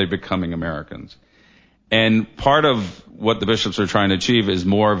 Are they becoming Americans? And part of what the bishops are trying to achieve is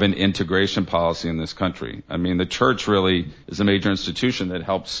more of an integration policy in this country. I mean, the church really is a major institution that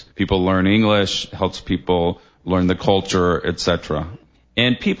helps people learn English, helps people learn the culture, etc.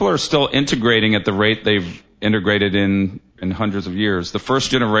 And people are still integrating at the rate they've integrated in hundreds of years. The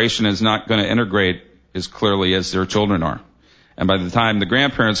first generation is not going to integrate as clearly as their children are. And by the time the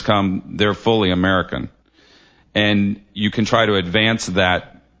grandparents come, they're fully American. And you can try to advance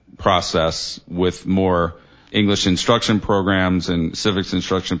that process with more English instruction programs and civics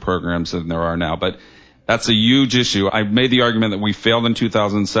instruction programs than there are now. But that's a huge issue. I made the argument that we failed in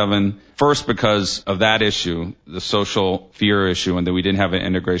 2007, first because of that issue, the social fear issue, and that we didn't have an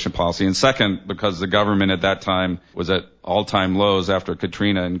integration policy. And second, because the government at that time was at all-time lows after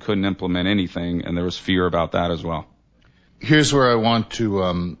Katrina and couldn't implement anything, and there was fear about that as well. Here's where I want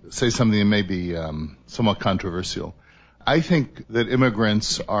to say something that may be somewhat controversial. I think that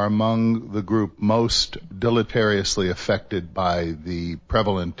immigrants are among the group most deleteriously affected by the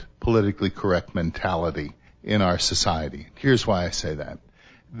prevalent politically correct mentality in our society. Here's why I say that.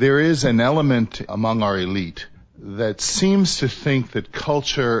 There is an element among our elite that seems to think that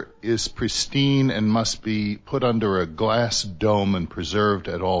culture is pristine and must be put under a glass dome and preserved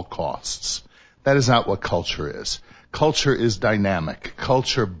at all costs. That is not what culture is. Culture is dynamic.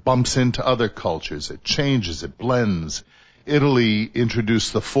 Culture bumps into other cultures. It changes. It blends. Italy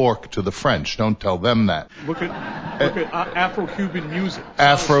introduced the fork to the French. Don't tell them that. Look at Afro-Cuban music.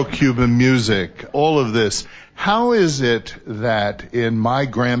 Afro-Cuban music, all of this. How is it that in my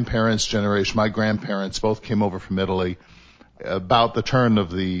grandparents' generation, my grandparents both came over from Italy about the turn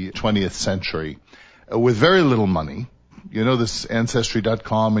of the 20th century with very little money. You know this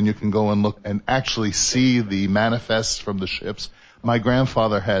Ancestry.com, and you can go and look and actually see the manifests from the ships. My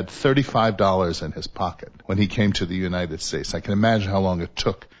grandfather had $35 in his pocket when he came to the United States. I can imagine how long it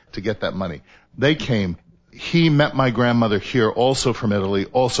took to get that money. They came. He met my grandmother here, also from Italy,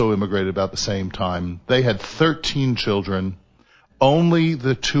 also immigrated about the same time. They had 13 children. Only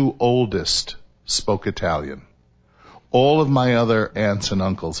the two oldest spoke Italian. All of my other aunts and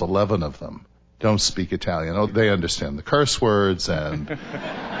uncles, 11 of them, don't speak Italian. Oh, they understand the curse words and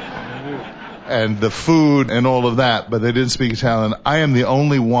the food and all of that, but they didn't speak Italian. I am the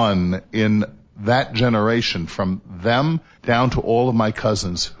only one in that generation, from them down to all of my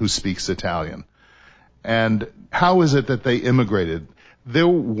cousins, who speaks Italian. And how is it that they immigrated? There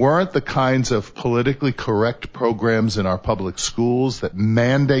weren't the kinds of politically correct programs in our public schools that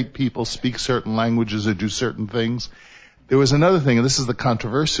mandate people speak certain languages or do certain things. There was another thing, and this is the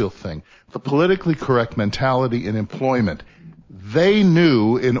controversial thing, the politically correct mentality in employment. They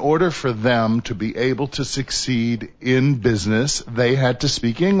knew in order for them to be able to succeed in business, they had to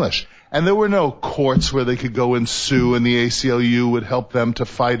speak English. And there were no courts where they could go and sue, and the ACLU would help them to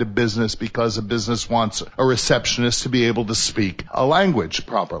fight a business because a business wants a receptionist to be able to speak a language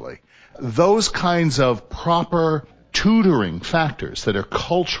properly. Those kinds of proper tutoring factors that are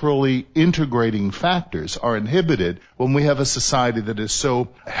culturally integrating factors are inhibited when we have a society that is so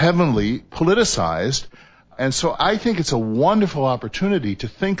heavily politicized. And so I think it's a wonderful opportunity to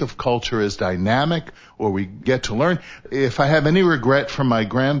think of culture as dynamic, where we get to learn. If I have any regret from my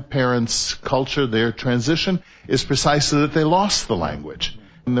grandparents' culture, their transition, is precisely that they lost the language.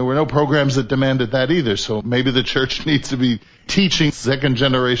 And there were no programs that demanded that either, so maybe the church needs to be teaching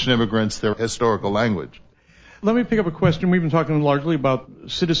second-generation immigrants their historical language. Let me pick up a question. We've been talking largely about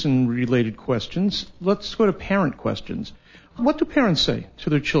citizen-related questions. Let's go to parent questions. What do parents say to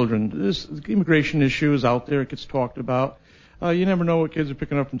their children? This immigration issue is out there. It gets talked about. You never know what kids are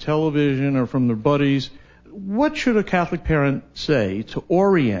picking up from television or from their buddies. What should a Catholic parent say to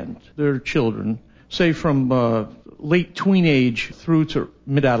orient their children, say from late tween age through to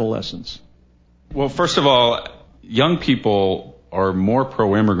mid-adolescence? Well, first of all, young people are more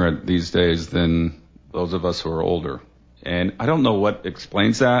pro-immigrant these days than those of us who are older. And I don't know what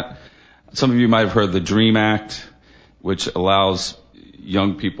explains that. Some of you might have heard the DREAM Act, which allows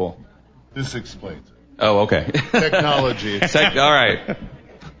young people. This explains it. Oh, okay. Technology. All right.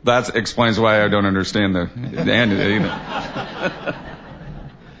 That explains why I don't understand the end either.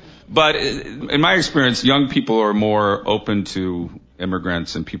 But in my experience, young people are more open to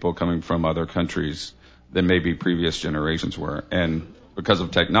immigrants and people coming from other countries than maybe previous generations were. And because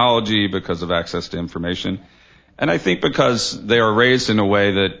of technology, because of access to information. And I think because they are raised in a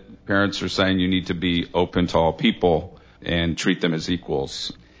way that parents are saying you need to be open to all people and treat them as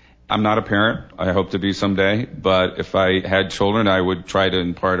equals. I'm not a parent. I hope to be someday. But if I had children, I would try to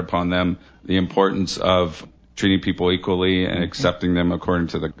impart upon them the importance of treating people equally and accepting them according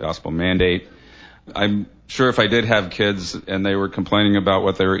to the gospel mandate. I'm sure if I did have kids and they were complaining about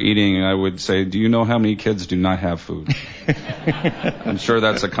what they were eating, I would say, do you know how many kids do not have food? I'm sure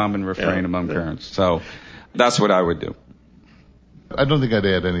that's a common refrain among parents. So that's what I would do. I don't think I'd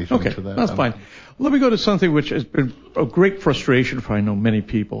add anything to that. That's fine. Let me go to something which has been a great frustration for I know many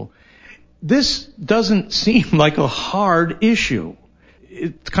people. This doesn't seem like a hard issue.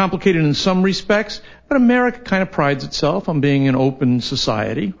 It's complicated in some respects, but America kind of prides itself on being an open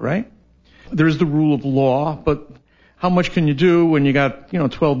society, right? There's the rule of law, but how much can you do when you got,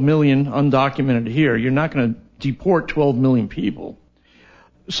 12 million undocumented here? You're not going to deport 12 million people.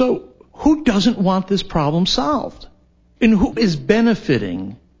 So who doesn't want this problem solved? And who is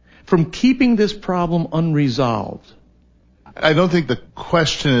benefiting from keeping this problem unresolved? I don't think the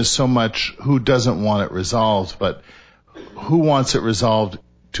question is so much who doesn't want it resolved, but who wants it resolved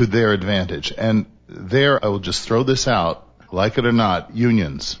to their advantage. And there, I will just throw this out, like it or not,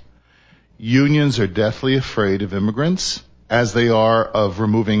 unions. Unions are deathly afraid of immigrants, as they are of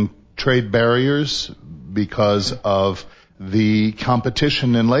removing trade barriers because of the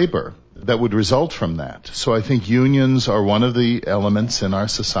competition in labor that would result from that. So I think unions are one of the elements in our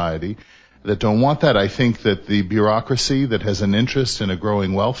society that don't want that. I think that the bureaucracy that has an interest in a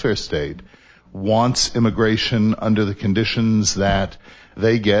growing welfare state wants immigration under the conditions that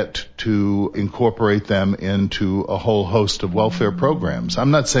they get to incorporate them into a whole host of welfare programs.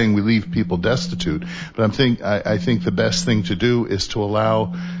 I'm not saying we leave people destitute, but I think the best thing to do is to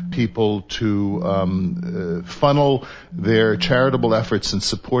allow people to funnel their charitable efforts and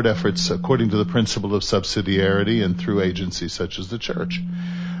support efforts according to the principle of subsidiarity and through agencies such as the church.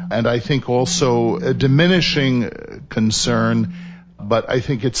 And I think also a diminishing concern, but I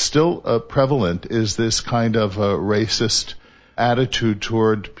think it's still prevalent, is this kind of racist attitude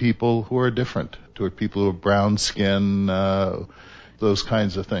toward people who are different, toward people who have brown skin, those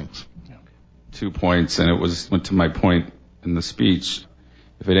kinds of things. 2 points, and went to my point in the speech.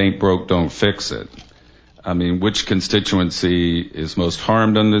 If it ain't broke, don't fix it. I mean, which constituency is most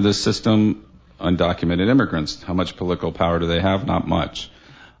harmed under this system? Undocumented immigrants. How much political power do they have? Not much.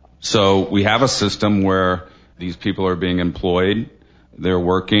 So we have a system where these people are being employed, they're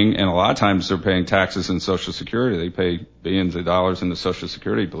working, and a lot of times they're paying taxes and Social Security. They pay billions of dollars into Social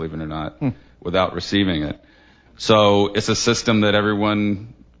Security, believe it or not, without receiving it. So it's a system that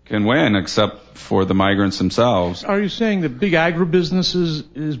everyone can win except for the migrants themselves. Are you saying that big agribusiness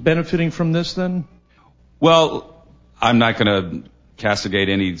is benefiting from this then? Well, I'm not going to castigate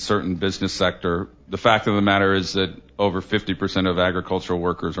any certain business sector. The fact of the matter is that over 50% of agricultural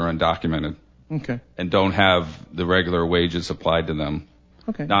workers are undocumented. Okay. And don't have the regular wages applied to them.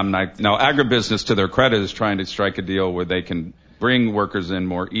 Okay. Now, agribusiness, to their credit, is trying to strike a deal where they can bring workers in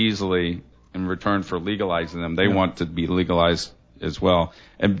more easily in return for legalizing them. They want to be legalized as well.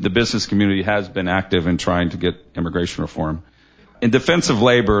 And the business community has been active in trying to get immigration reform. In defense of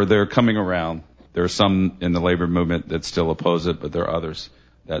labor, they're coming around. There are some in the labor movement that still oppose it, but there are others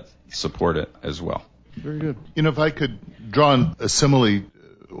that support it as well. Very good. You know, if I could draw a simile,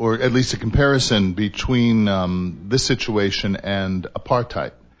 or at least a comparison between this situation and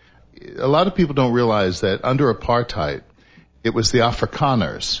apartheid. A lot of people don't realize that under apartheid, it was the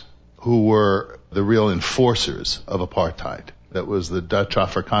Afrikaners who were the real enforcers of apartheid. That was the Dutch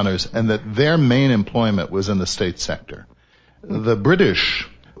Afrikaners, and that their main employment was in the state sector. The British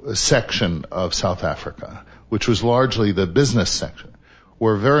section of South Africa, which was largely the business sector,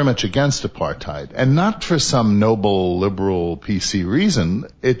 were very much against apartheid, and not for some noble, liberal, PC reason.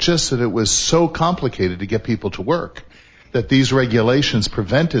 It's just that it was so complicated to get people to work that these regulations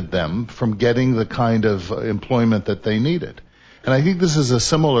prevented them from getting the kind of employment that they needed. And I think this is a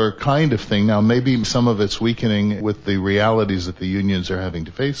similar kind of thing. Now, maybe some of it's weakening with the realities that the unions are having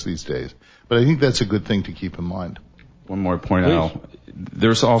to face these days, but I think that's a good thing to keep in mind. One more point, Al.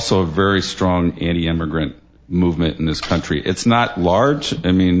 There's also a very strong anti-immigrant movement in this country. It's not large.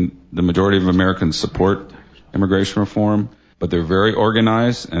 I mean, the majority of Americans support immigration reform, but they're very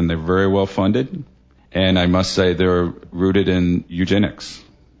organized and they're very well funded. And I must say they're rooted in eugenics.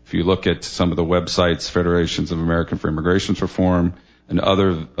 If you look at some of the websites, Federations of American for Immigration Reform and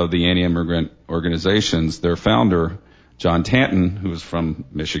other of the anti-immigrant organizations, their founder, John Tanton, who is from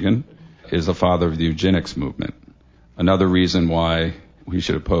Michigan, is the father of the eugenics movement. Another reason why we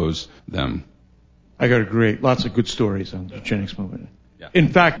should oppose them. I got to agree. Lots of good stories on the eugenics movement. Yeah. In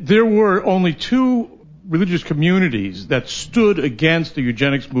fact, there were only two religious communities that stood against the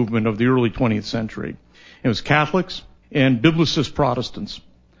eugenics movement of the early 20th century. It was Catholics and Biblicist Protestants.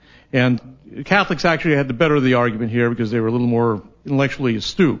 And Catholics actually had the better of the argument here because they were a little more intellectually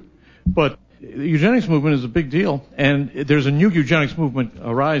astute. But the eugenics movement is a big deal, and there's a new eugenics movement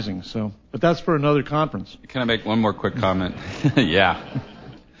arising. But that's for another conference. Can I make one more quick comment? Yeah.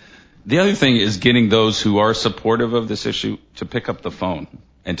 The other thing is getting those who are supportive of this issue to pick up the phone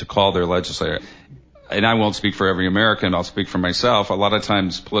and to call their legislator. And I won't speak for every American, I'll speak for myself. A lot of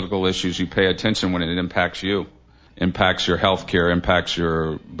times political issues, you pay attention when it impacts you, impacts your health care, impacts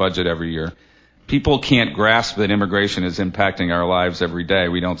your budget every year. People can't grasp that immigration is impacting our lives every day.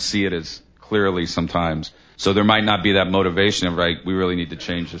 We don't see it as clearly sometimes. So there might not be that motivation of, right, we really need to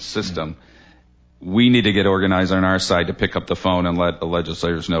change the system. We need to get organized on our side to pick up the phone and let the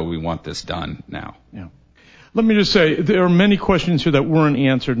legislators know we want this done now. Yeah. Let me just say, there are many questions here that weren't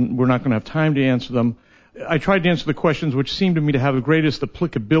answered, and we're not going to have time to answer them. I tried to answer the questions which seemed to me to have the greatest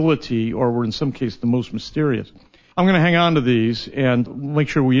applicability, or were in some cases the most mysterious. I'm going to hang on to these and make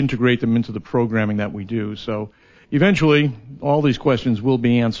sure we integrate them into the programming that we do. So eventually, all these questions will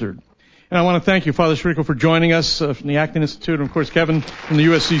be answered. And I want to thank you, Father Sirico, for joining us from the Acton Institute, and of course, Kevin from the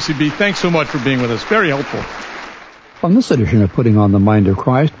USCCB. Thanks so much for being with us. Very helpful. On this edition of Putting on the Mind of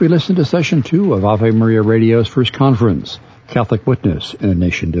Christ, we listened to Session 2 of Ave Maria Radio's first conference, Catholic Witness in a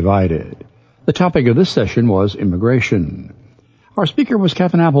Nation Divided. The topic of this session was immigration. Our speaker was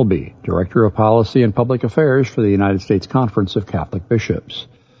Kevin Appleby, Director of Policy and Public Affairs for the United States Conference of Catholic Bishops.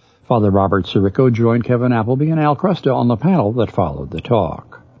 Father Robert Sirico joined Kevin Appleby and Al Cresta on the panel that followed the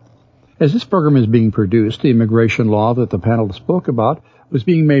talk. As this program is being produced, the immigration law that the panel spoke about was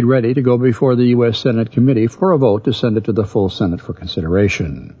being made ready to go before the U.S. Senate committee for a vote to send it to the full Senate for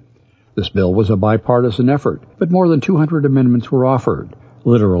consideration. This bill was a bipartisan effort, but more than 200 amendments were offered,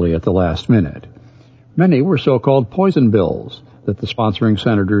 literally at the last minute. Many were so-called poison bills that the sponsoring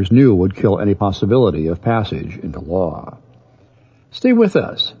senators knew would kill any possibility of passage into law. Stay with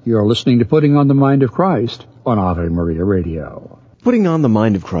us. You are listening to Putting on the Mind of Christ on Ave Maria Radio. Putting on the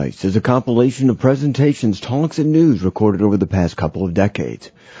Mind of Christ is a compilation of presentations, talks, and news recorded over the past couple of decades.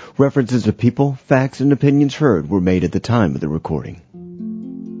 References to people, facts, and opinions heard were made at the time of the recording.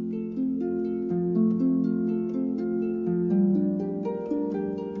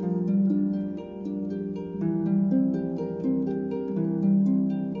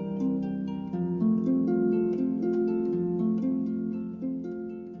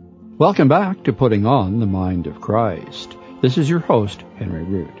 Welcome back to Putting on the Mind of Christ. This is your host, Henry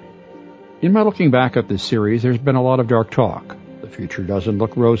Root. In my looking back at this series, there's been a lot of dark talk. The future doesn't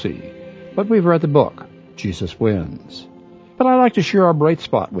look rosy. But we've read the book, Jesus Wins. But I'd like to share a bright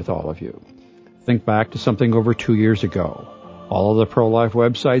spot with all of you. Think back to something over 2 years ago. All of the pro-life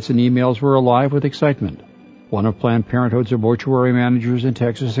websites and emails were alive with excitement. One of Planned Parenthood's abortuary managers in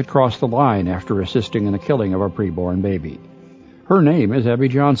Texas had crossed the line after assisting in the killing of a preborn baby. Her name is Abby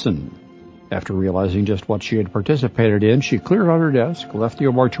Johnson. After realizing just what she had participated in, she cleared out her desk, left the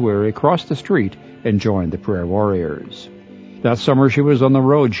abortuary, crossed the street, and joined the prayer warriors. That summer she was on the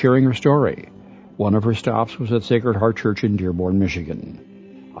road sharing her story. One of her stops was at Sacred Heart Church in Dearborn,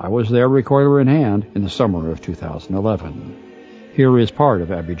 Michigan. I was there, recorder in hand, in the summer of 2011. Here is part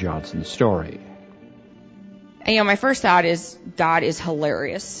of Abby Johnson's story. My first thought is God is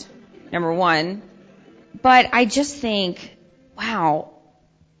hilarious, number one. But I just think, wow,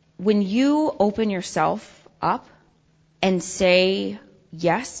 when you open yourself up and say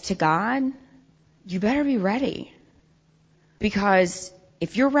yes to God, you better be ready. Because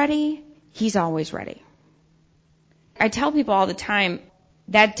if you're ready, He's always ready. I tell people all the time,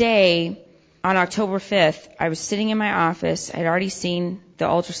 that day on October 5th, I was sitting in my office. I'd already seen the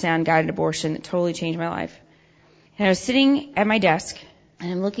ultrasound-guided abortion that totally changed my life. And I was sitting at my desk,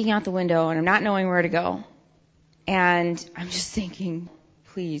 and I'm looking out the window, and I'm not knowing where to go. And I'm just thinking,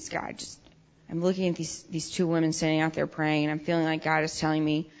 please, God, I'm looking at these two women standing out there praying, and I'm feeling like God is telling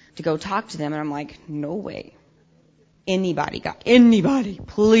me to go talk to them. And I'm like, no way. Anybody, God, anybody,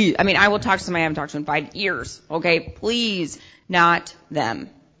 please. I will talk to somebody I haven't talked to in 5 years, okay? Please, not them.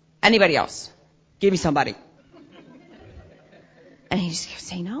 Anybody else. Give me somebody. And he just kept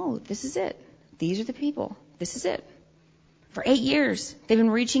saying, no, this is it. These are the people. This is it. For 8 years, they've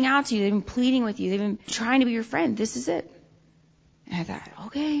been reaching out to you. They've been pleading with you. They've been trying to be your friend. This is it. And I thought,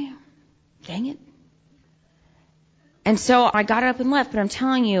 okay, dang it. And so I got up and left, but I'm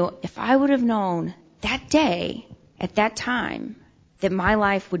telling you, if I would have known that day, at that time, that my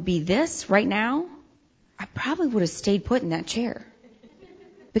life would be this right now, I probably would have stayed put in that chair.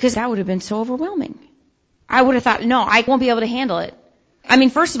 Because that would have been so overwhelming. I would have thought, no, I won't be able to handle it.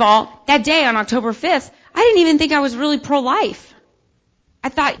 First of all, that day on October 5th, I didn't even think I was really pro-life. I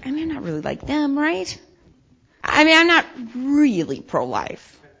thought, I'm not really like them, right? I'm not really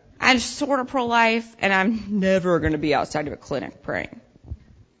pro-life. I'm sort of pro-life, and I'm never going to be outside of a clinic praying.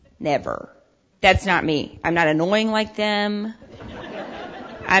 Never. That's not me. I'm not annoying like them.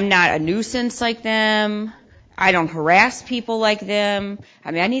 I'm not a nuisance like them. I don't harass people like them.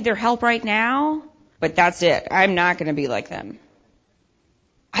 I need their help right now, but that's it. I'm not going to be like them.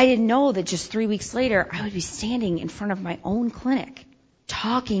 I didn't know that just 3 weeks later, I would be standing in front of my own clinic,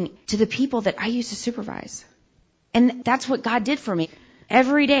 talking to the people that I used to supervise. And that's what God did for me.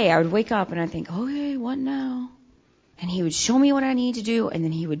 Every day I would wake up and I'd think, okay, what now? And He would show me what I need to do, and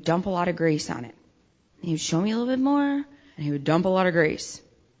then He would dump a lot of grace on it. And He would show me a little bit more, and He would dump a lot of grace.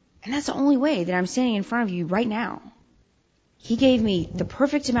 And that's the only way that I'm standing in front of you right now. He gave me the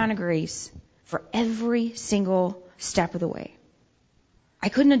perfect amount of grace for every single step of the way. I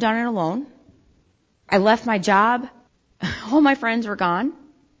couldn't have done it alone. I left my job. All my friends were gone.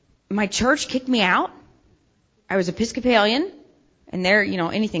 My church kicked me out. I was Episcopalian, and there,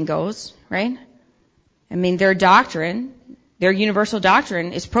 anything goes, right? Their doctrine, their universal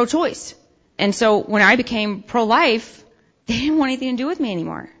doctrine is pro-choice. And so when I became pro-life, they didn't want anything to do with me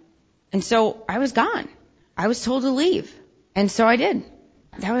anymore. And so I was gone. I was told to leave. And so I did.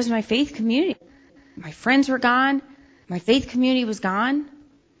 That was my faith community. My friends were gone. My faith community was gone.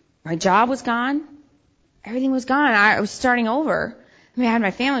 My job was gone. Everything was gone. I was starting over. I had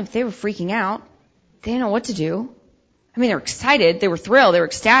my family, but they were freaking out. They didn't know what to do. I mean, they were excited, they were thrilled, they were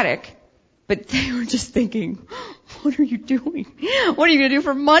ecstatic, but they were just thinking, what are you doing? What are you going to do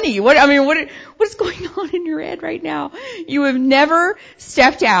for money? What is going on in your head right now? You have never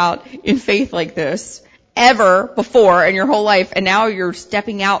stepped out in faith like this ever before in your whole life, and now you're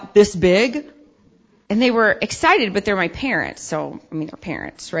stepping out this big? And they were excited, but they're my parents, so, they're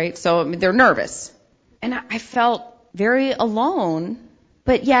parents, right? So they're nervous. And I felt very alone,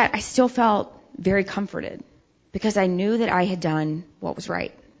 but yet I still felt very comforted because I knew that I had done what was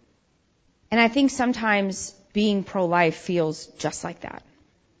right. And I think sometimes being pro-life feels just like that.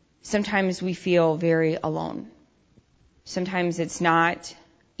 Sometimes we feel very alone. Sometimes it's not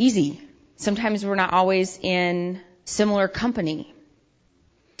easy. Sometimes we're not always in similar company.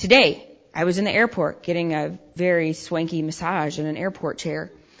 Today, I was in the airport getting a very swanky massage in an airport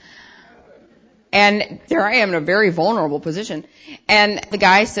chair. And there I am in a very vulnerable position. And the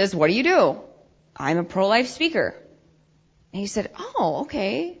guy says, what do you do? I'm a pro-life speaker. And he said, oh,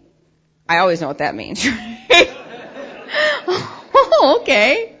 okay. I always know what that means. Oh,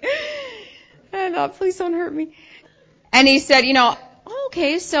 okay. And I thought, please don't hurt me. And he said,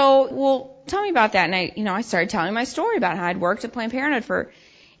 okay, so, well, tell me about that. And I started telling my story about how I'd worked at Planned Parenthood for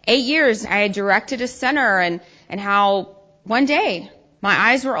 8 years. I had directed a center and how one day my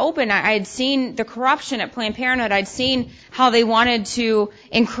eyes were open. I had seen the corruption at Planned Parenthood. I'd seen how they wanted to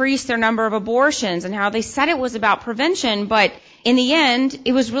increase their number of abortions and how they said it was about prevention, but in the end,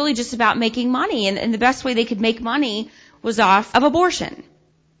 it was really just about making money. And the best way they could make money was off of abortion.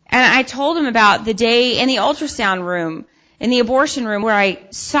 And I told him about the day in the ultrasound room, in the abortion room, where I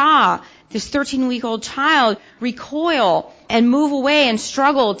saw this 13-week-old child recoil and move away and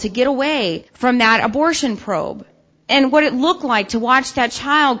struggle to get away from that abortion probe. And what it looked like to watch that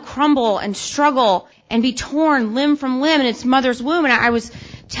child crumble and struggle and be torn limb from limb in its mother's womb. And I was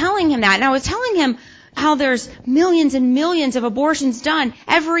telling him that. And I was telling him how there's millions and millions of abortions done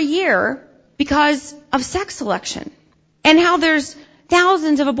every year because of sex selection. And how there's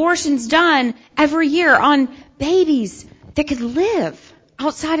thousands of abortions done every year on babies that could live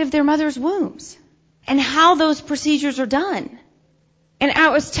outside of their mother's wombs. And how those procedures are done. And I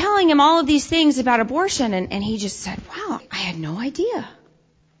was telling him all of these things about abortion, and he just said, wow, I had no idea.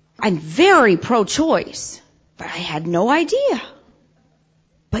 I'm very pro-choice, but I had no idea.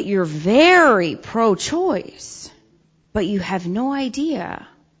 But you're very pro-choice, but you have no idea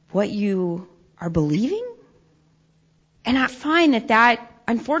what you are believing? And I find that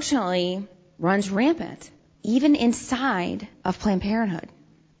unfortunately runs rampant, even inside of Planned Parenthood,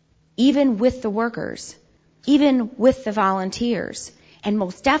 even with the workers, even with the volunteers, and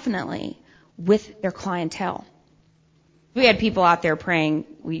most definitely with their clientele. We had people out there praying.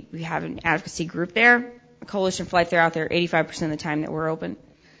 We have an advocacy group there, a coalition flight. They're out there 85% of the time that we're open.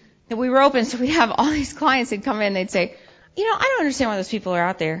 That we were open, so we'd have all these clients that come in and they'd say, I don't understand why those people are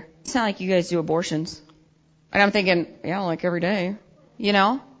out there. It's not like you guys do abortions. And I'm thinking, yeah, like every day, These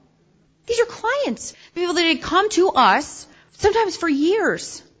are clients, people that had come to us sometimes for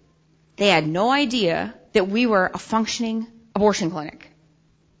years. They had no idea that we were a functioning abortion clinic.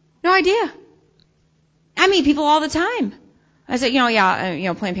 No idea. I meet people all the time. I said,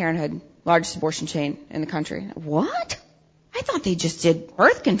 Planned Parenthood, largest abortion chain in the country. What? I thought they just did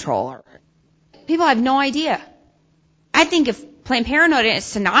birth control. People have no idea. I think if Planned Parenthood is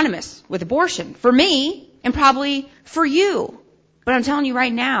synonymous with abortion, for me, and probably for you. But I'm telling you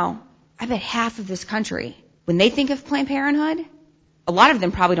right now, I bet half of this country, when they think of Planned Parenthood, a lot of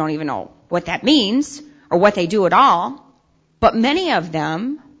them probably don't even know what that means or what they do at all. But many of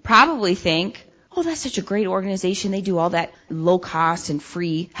them probably think, oh, that's such a great organization. They do all that low cost and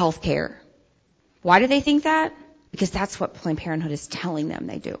free health care. Why do they think that? Because that's what Planned Parenthood is telling them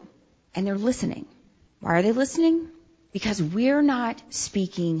they do. And they're listening. Why are they listening? Because we're not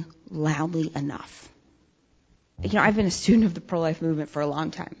speaking loudly enough. I've been a student of the pro-life movement for a long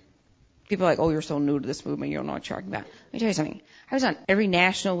time. People are like, oh, you're so new to this movement, you don't know what you're talking about. Let me tell you something. I was on every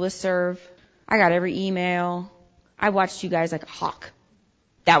national listserv. I got every email. I watched you guys like a hawk.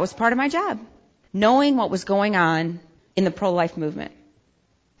 That was part of my job, knowing what was going on in the pro-life movement.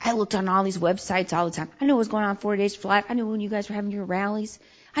 I looked on all these websites all the time. I knew what was going on 40 Days for Life. I knew when you guys were having your rallies.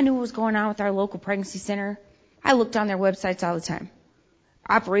 I knew what was going on with our local pregnancy center. I looked on their websites all the time.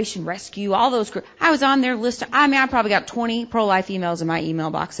 Operation Rescue, all those groups. I was on their list. I probably got 20 pro-life emails in my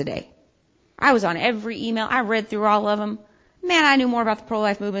email box a day. I was on every email. I read through all of them. Man, I knew more about the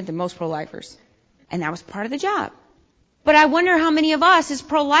pro-life movement than most pro-lifers. And that was part of the job. But I wonder how many of us as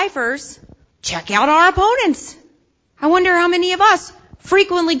pro-lifers check out our opponents. I wonder how many of us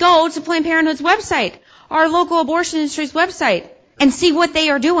frequently go to Planned Parenthood's website, our local abortion industry's website, and see what they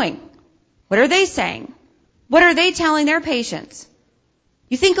are doing. What are they saying? What are they telling their patients?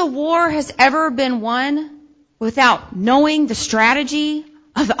 You think a war has ever been won without knowing the strategy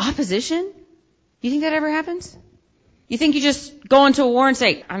of the opposition? You think that ever happens? You think you just go into a war and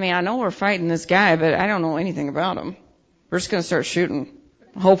say, I know we're fighting this guy, but I don't know anything about him. We're just going to start shooting.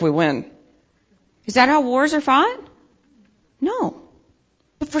 Hope we win. Is that how wars are fought? No.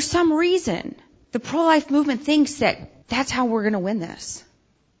 But for some reason, the pro-life movement thinks that that's how we're going to win this.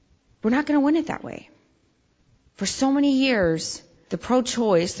 We're not going to win it that way. For so many years, the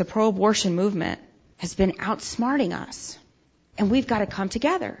pro-choice, the pro-abortion movement has been outsmarting us. And we've got to come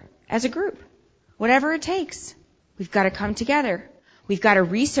together as a group. Whatever it takes, we've got to come together. We've got to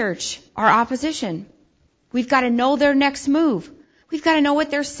research our opposition. We've got to know their next move. We've got to know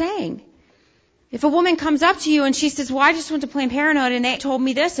what they're saying. If a woman comes up to you and she says, well, I just went to Planned Parenthood and they told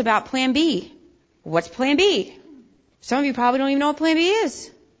me this about Plan B. What's Plan B? Some of you probably don't even know what Plan B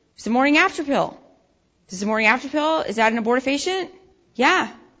is. It's the morning after pill. Is the morning after pill, is that an abortifacient? Yeah.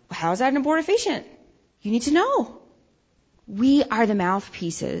 Well, how is that an abortifacient? You need to know. We are the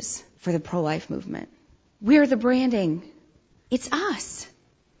mouthpieces for the pro-life movement. We're the branding. It's us.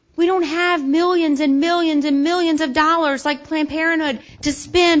 We don't have millions and millions and millions of dollars like Planned Parenthood to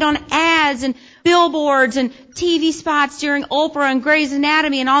spend on ads and billboards and TV spots during Oprah and Grey's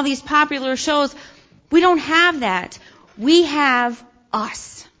Anatomy and all these popular shows. We don't have that. We have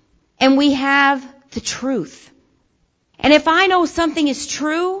us. And we have the truth. And if I know something is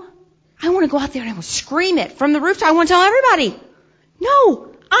true, I want to go out there and I want to scream it from the rooftop. I want to tell everybody,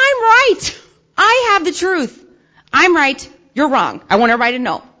 no, I'm right. I have the truth. I'm right. You're wrong. I want everybody to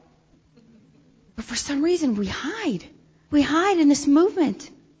know. But for some reason, we hide. We hide in this movement.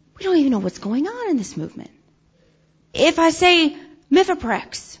 We don't even know what's going on in this movement. If I say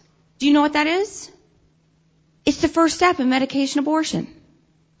Mifeprex, do you know what that is? It's the first step in medication abortion.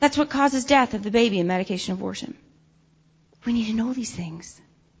 That's what causes death of the baby in medication abortion. We need to know these things.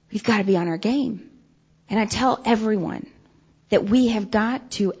 We've got to be on our game. And I tell everyone that we have got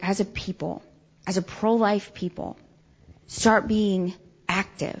to, as a people, as a pro-life people, start being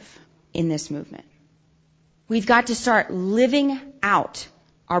active in this movement. We've got to start living out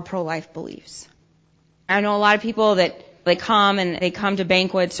our pro-life beliefs. I know a lot of people that they come to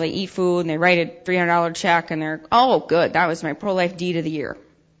banquets, they eat food, and they write a $300 check, and they're, oh, good, that was my pro-life deed of the year.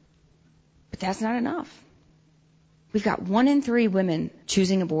 But that's not enough. We've got 1 in 3 women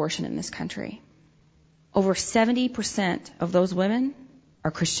choosing abortion in this country. Over 70% of those women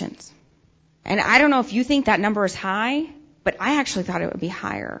are Christians. And I don't know if you think that number is high, but I actually thought it would be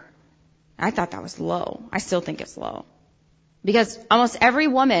higher. I thought that was low. I still think it's low. Because almost every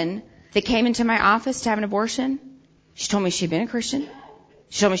woman that came into my office to have an abortion, she told me she'd been a Christian.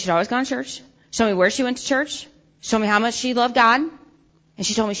 She told me she'd always gone to church. She told me where she went to church. She told me how much she loved God. And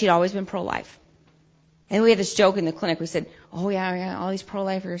she told me she'd always been pro-life. And we had this joke in the clinic. We said, oh, yeah, all these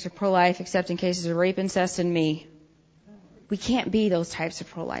pro-lifers are pro-life except in cases of rape, incest, and me. We can't be those types of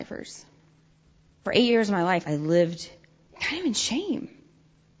pro-lifers. For 8 years of my life, I lived kind of in shame.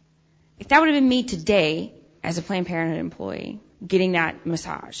 If that would have been me today as a Planned Parenthood employee, getting that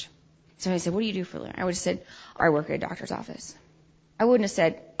massage, somebody said, what do you do for a living? I would have said, I work at a doctor's office. I wouldn't have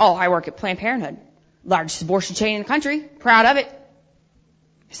said, oh, I work at Planned Parenthood, largest abortion chain in the country, proud of it.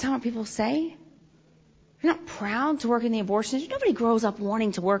 Is that what people say? You're not proud to work in the abortion industry. Nobody grows up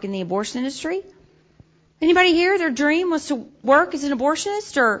wanting to work in the abortion industry. Anybody here, their dream was to work as an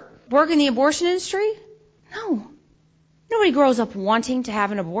abortionist or work in the abortion industry? No. Nobody grows up wanting to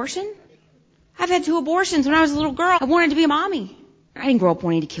have an abortion. I've had 2 abortions when I was a little girl. I wanted to be a mommy. I didn't grow up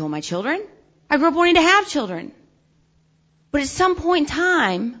wanting to kill my children. I grew up wanting to have children. But at some point in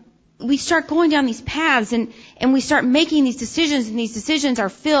time, we start going down these paths and we start making these decisions, and these decisions are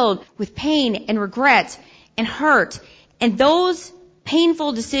filled with pain and regret and hurt. And those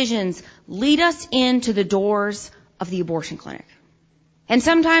painful decisions lead us into the doors of the abortion clinic. And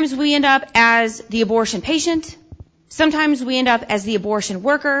sometimes we end up as the abortion patient. Sometimes we end up as the abortion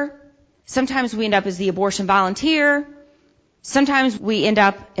worker. Sometimes we end up as the abortion volunteer. Sometimes we end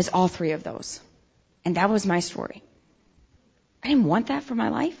up as all 3 of those. And that was my story. I didn't want that for my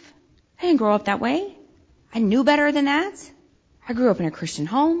life. I didn't grow up that way. I knew better than that. I grew up in a Christian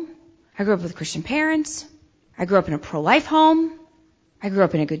home. I grew up with Christian parents. I grew up in a pro-life home. I grew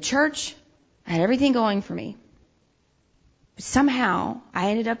up in a good church. I had everything going for me. But somehow, I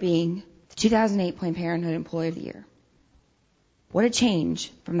ended up being the 2008 Planned Parenthood Employee of the Year. What a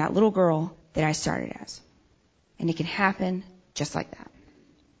change from that little girl that I started as. And it can happen just like that.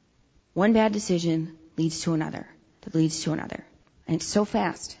 One bad decision leads to another, that leads to another. And it's so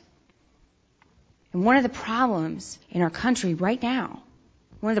fast. And one of the problems in our country right now,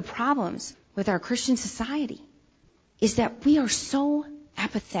 one of the problems with our Christian society is that we are so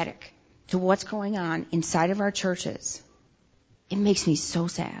apathetic to what's going on inside of our churches. It makes me so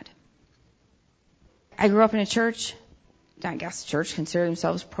sad. I grew up in a church. I guess the church considered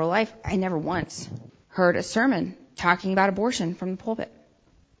themselves pro-life. I never once heard a sermon talking about abortion from the pulpit.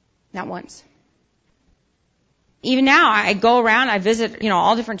 Not once. Even now, I go around, I visit,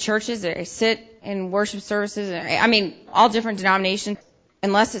 all different churches. I sit in worship services. All different denominations.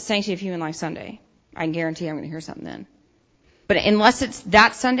 Unless it's Sanctity of Human Life Sunday. I can guarantee I'm going to hear something then. But unless it's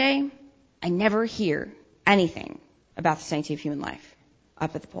that Sunday, I never hear anything about the sanctity of human life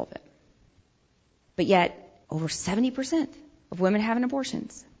up at the pulpit. But yet, over 70% of women having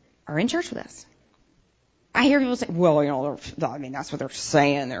abortions are in church with us. I hear people say, well, that's what they're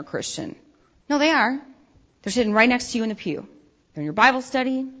saying, they're Christian. No, they are. They're sitting right next to you in the pew. They're in your Bible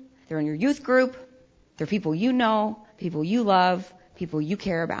study. They're in your youth group. They're people you know, people you love, people you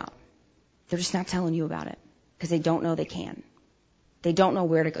care about. They're just not telling you about it because they don't know they can. They don't know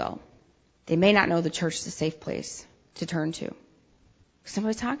where to go. They may not know the church is a safe place to turn to.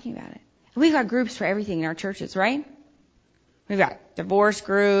 Somebody's talking about it. And we've got groups for everything in our churches, right? We've got divorce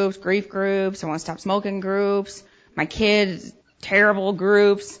groups, grief groups, I want to stop smoking groups, my kids, terrible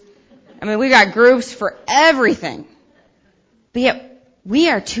groups. We've got groups for everything. But yet, we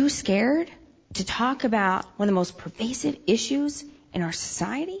are too scared to talk about one of the most pervasive issues in our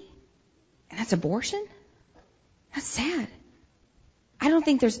society, and that's abortion. That's sad. I don't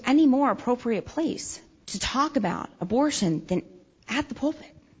think there's any more appropriate place to talk about abortion than at the pulpit.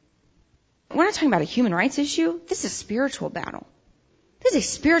 We're not talking about a human rights issue. This is a spiritual battle. This is a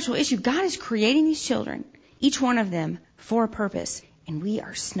spiritual issue. God is creating these children, each one of them, for a purpose, and we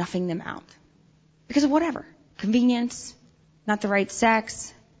are snuffing them out. Because of whatever. Convenience, not the right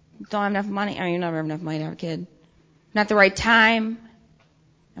sex, don't have enough money. You never have enough money to have a kid. Not the right time,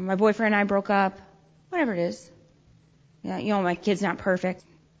 and my boyfriend and I broke up. Whatever it is. My kid's not perfect.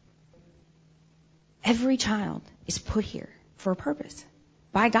 Every child is put here for a purpose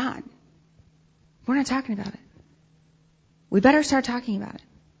by God. We're not talking about it. We better start talking about it.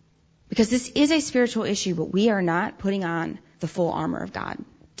 Because this is a spiritual issue, but we are not putting on the full armor of God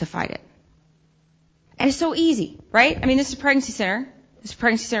to fight it. And it's so easy, right? This is a pregnancy center. This is a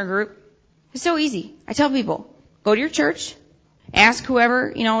pregnancy center group. It's so easy. I tell people, go to your church, ask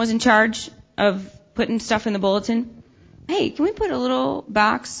whoever, is in charge of putting stuff in the bulletin. Hey, can we put a little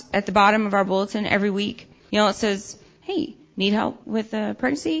box at the bottom of our bulletin every week? It says, hey, need help with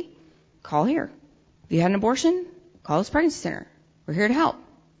pregnancy? Call here. If you had an abortion, call this pregnancy center. We're here to help.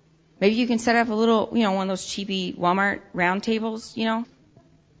 Maybe you can set up a little, one of those cheapy Walmart round tables, you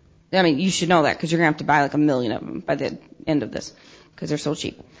should know that because you're going to have to buy like 1 million of them by the end of this because they're so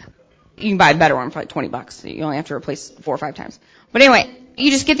cheap. You can buy a better one for like $20. You only have to replace 4 or 5 times. But anyway,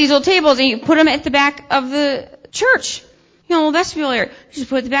 you just get these little tables and you put them at the back of the church. Vestibule area. You just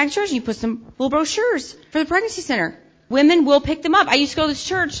put it at the back of the church and you put some little brochures for the pregnancy center. Women will pick them up. I used to go to this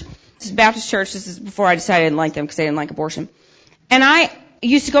church. This is Baptist church. This is before I decided I didn't like them because they didn't like abortion. And I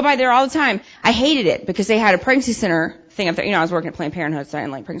used to go by there all the time. I hated it because they had a pregnancy center thing up there. I was working at Planned Parenthood, so I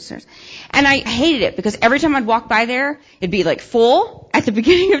didn't like pregnancy centers. And I hated it because every time I'd walk by there, it'd be like full at the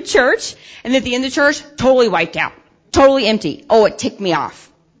beginning of church, and at the end of church, totally wiped out. Totally empty. Oh, it ticked me off.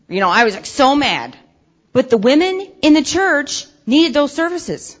 I was like so mad. But the women in the church needed those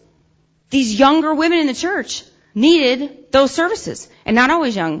services. These younger women in the church needed those services. And not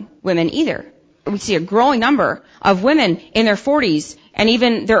always young women either. We see a growing number of women in their 40s and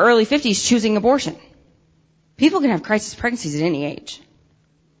even their early 50s choosing abortion. People can have crisis pregnancies at any age.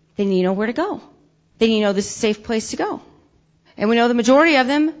 They need to know where to go. They need to know this is a safe place to go. And we know the majority of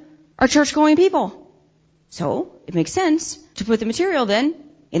them are church-going people. So it makes sense to put the material then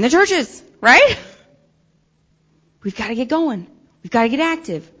in the churches, right? We've got to get going. We've got to get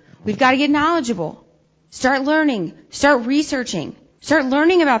active. We've got to get knowledgeable. Start learning. Start researching. Start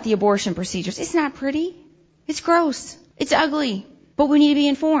learning about the abortion procedures. It's not pretty. It's gross. It's ugly. But we need to be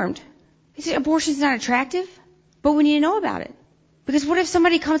informed. Abortion's not attractive, but we need to know about it. Because what if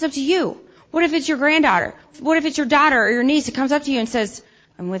somebody comes up to you? What if it's your granddaughter? What if it's your daughter or your niece that comes up to you and says,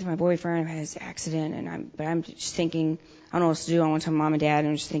 I'm with my boyfriend, I've had this accident, and I'm just thinking, I don't know what to do. I want to tell mom and dad, and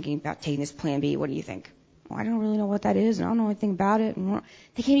I'm just thinking about taking this Plan B. What do you think? Well, I don't really know what that is, and I don't know anything about it. And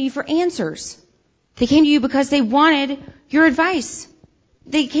they came to you for answers. They came to you because they wanted your advice.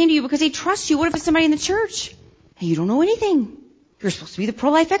 They came to you because they trust you. What if it's somebody in the church and you don't know anything? You're supposed to be the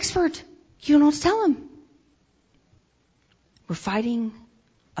pro-life expert. You don't know what to tell them. We're fighting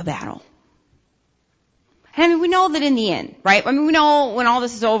a battle. And we know that in the end, right? We know when all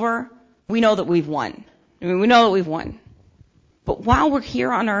this is over, we know that we've won. We know that we've won. But while we're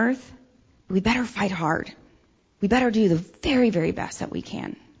here on earth, we better fight hard. We better do the very, very best that we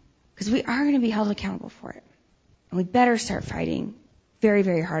can, because we are going to be held accountable for it. And we better start fighting very,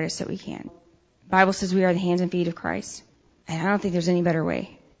 very hardest that we can. The Bible says we are the hands and feet of Christ. And I don't think there's any better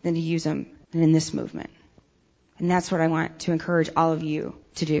way than to use them than in this movement. And that's what I want to encourage all of you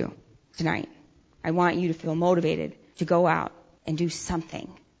to do tonight. I want you to feel motivated to go out and do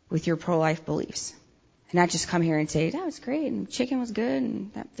something with your pro-life beliefs. And not just come here and say, that was great, and chicken was good,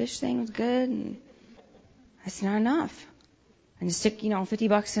 and that fish thing was good, and that's not enough. And to stick,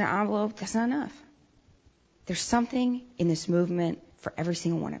 $50 in an envelope, that's not enough. There's something in this movement for every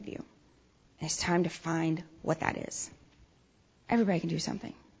single one of you. And it's time to find what that is. Everybody can do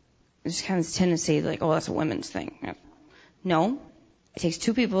something. There's kind of this tendency like, oh, that's a women's thing. No. It takes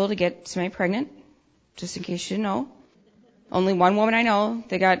 2 people to get somebody pregnant, just in case you didn't know. Only one woman I know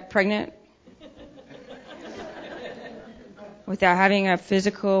that got pregnant without having a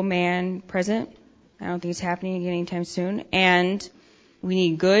physical man present. I don't think it's happening again anytime soon. And we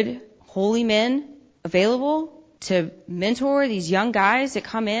need good, holy men available to mentor these young guys that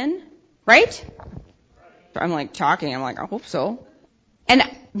come in, right? I'm like talking, I'm like, I hope so. And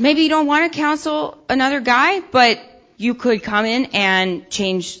maybe you don't want to counsel another guy, but you could come in and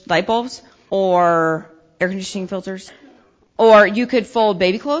change light bulbs or air conditioning filters, or you could fold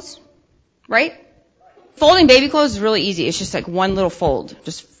baby clothes, right? Folding baby clothes is really easy. It's just like one little fold.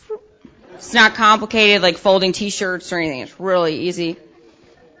 It's not complicated like folding t-shirts or anything. It's really easy.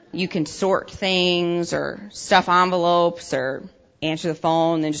 You can sort things or stuff envelopes or answer the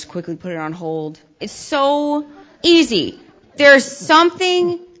phone and then just quickly put it on hold. It's so easy. There's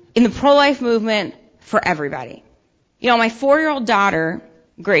something in the pro-life movement for everybody. My 4-year-old daughter,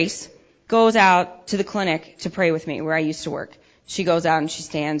 Grace, goes out to the clinic to pray with me where I used to work. She goes out and she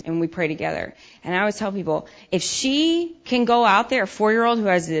stands and we pray together. And I always tell people, if she can go out there, a 4-year-old who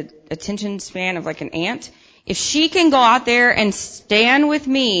has the attention span of like an ant, if she can go out there and stand with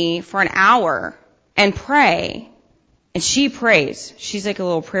me for an hour and pray, and she prays, she's like a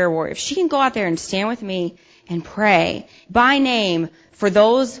little prayer warrior. If she can go out there and stand with me and pray by name for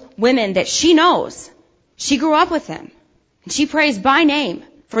those women that she knows, she grew up with them, and she prays by name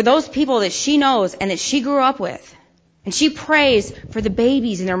for those people that she knows and that she grew up with, and she prays for the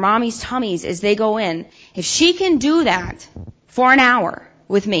babies in their mommy's tummies as they go in. If she can do that for an hour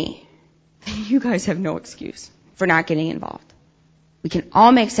with me, you guys have no excuse for not getting involved. We can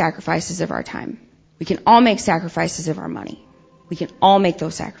all make sacrifices of our time. We can all make sacrifices of our money. We can all make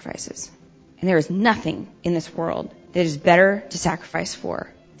those sacrifices. And there is nothing in this world that is better to sacrifice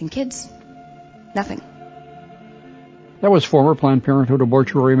for than kids. Nothing. That was former Planned Parenthood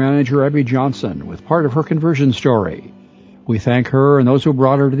abortuary manager Abby Johnson with part of her conversion story. We thank her and those who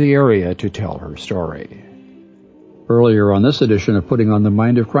brought her to the area to tell her story. Earlier on this edition of Putting on the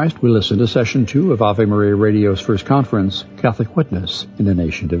Mind of Christ, we listened to Session 2 of Ave Maria Radio's first conference, Catholic Witness in a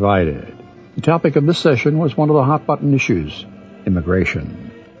Nation Divided. The topic of this session was one of the hot-button issues,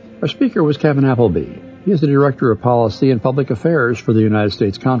 immigration. Our speaker was Kevin Appleby. He is the Director of Policy and Public Affairs for the United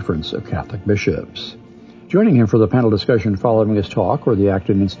States Conference of Catholic Bishops. Joining him for the panel discussion following his talk were the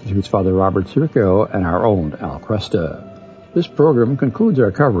Acton Institute's Father Robert Circo and our own Al Cresta. This program concludes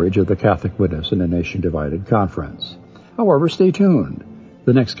our coverage of the Catholic Witness in a Nation Divided conference. However, stay tuned.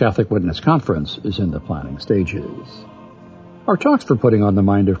 The next Catholic Witness conference is in the planning stages. Our talks for Putting on the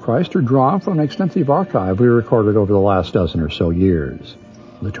Mind of Christ are drawn from an extensive archive we recorded over the last dozen or so years.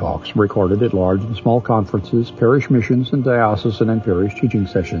 The talks were recorded at large and small conferences, parish missions, and diocesan and parish teaching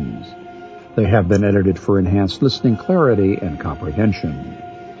sessions. They have been edited for enhanced listening clarity and comprehension.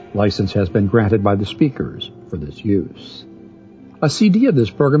 License has been granted by the speakers for this use. A CD of this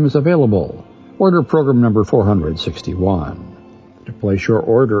program is available. Order program number 461. To place your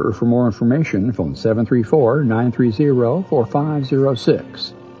order or for more information, phone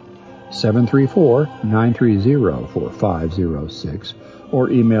 734-930-4506, 734-930-4506, or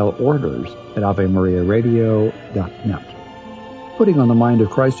email orders at avemariaradio.net. Putting on the Mind of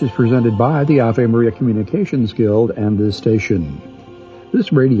Christ is presented by the Ave Maria Communications Guild and this station.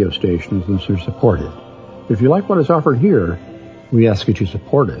 This radio station is listener-supported. If you like what is offered here, we ask that you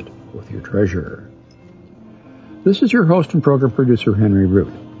support it with your treasure. This is your host and program producer, Henry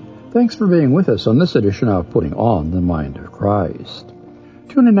Root. Thanks for being with us on this edition of Putting on the Mind of Christ.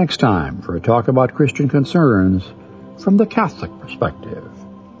 Tune in next time for a talk about Christian concerns from the Catholic perspective.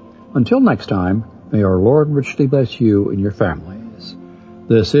 Until next time, may our Lord richly bless you and your families.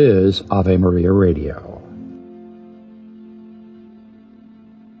 This is Ave Maria Radio.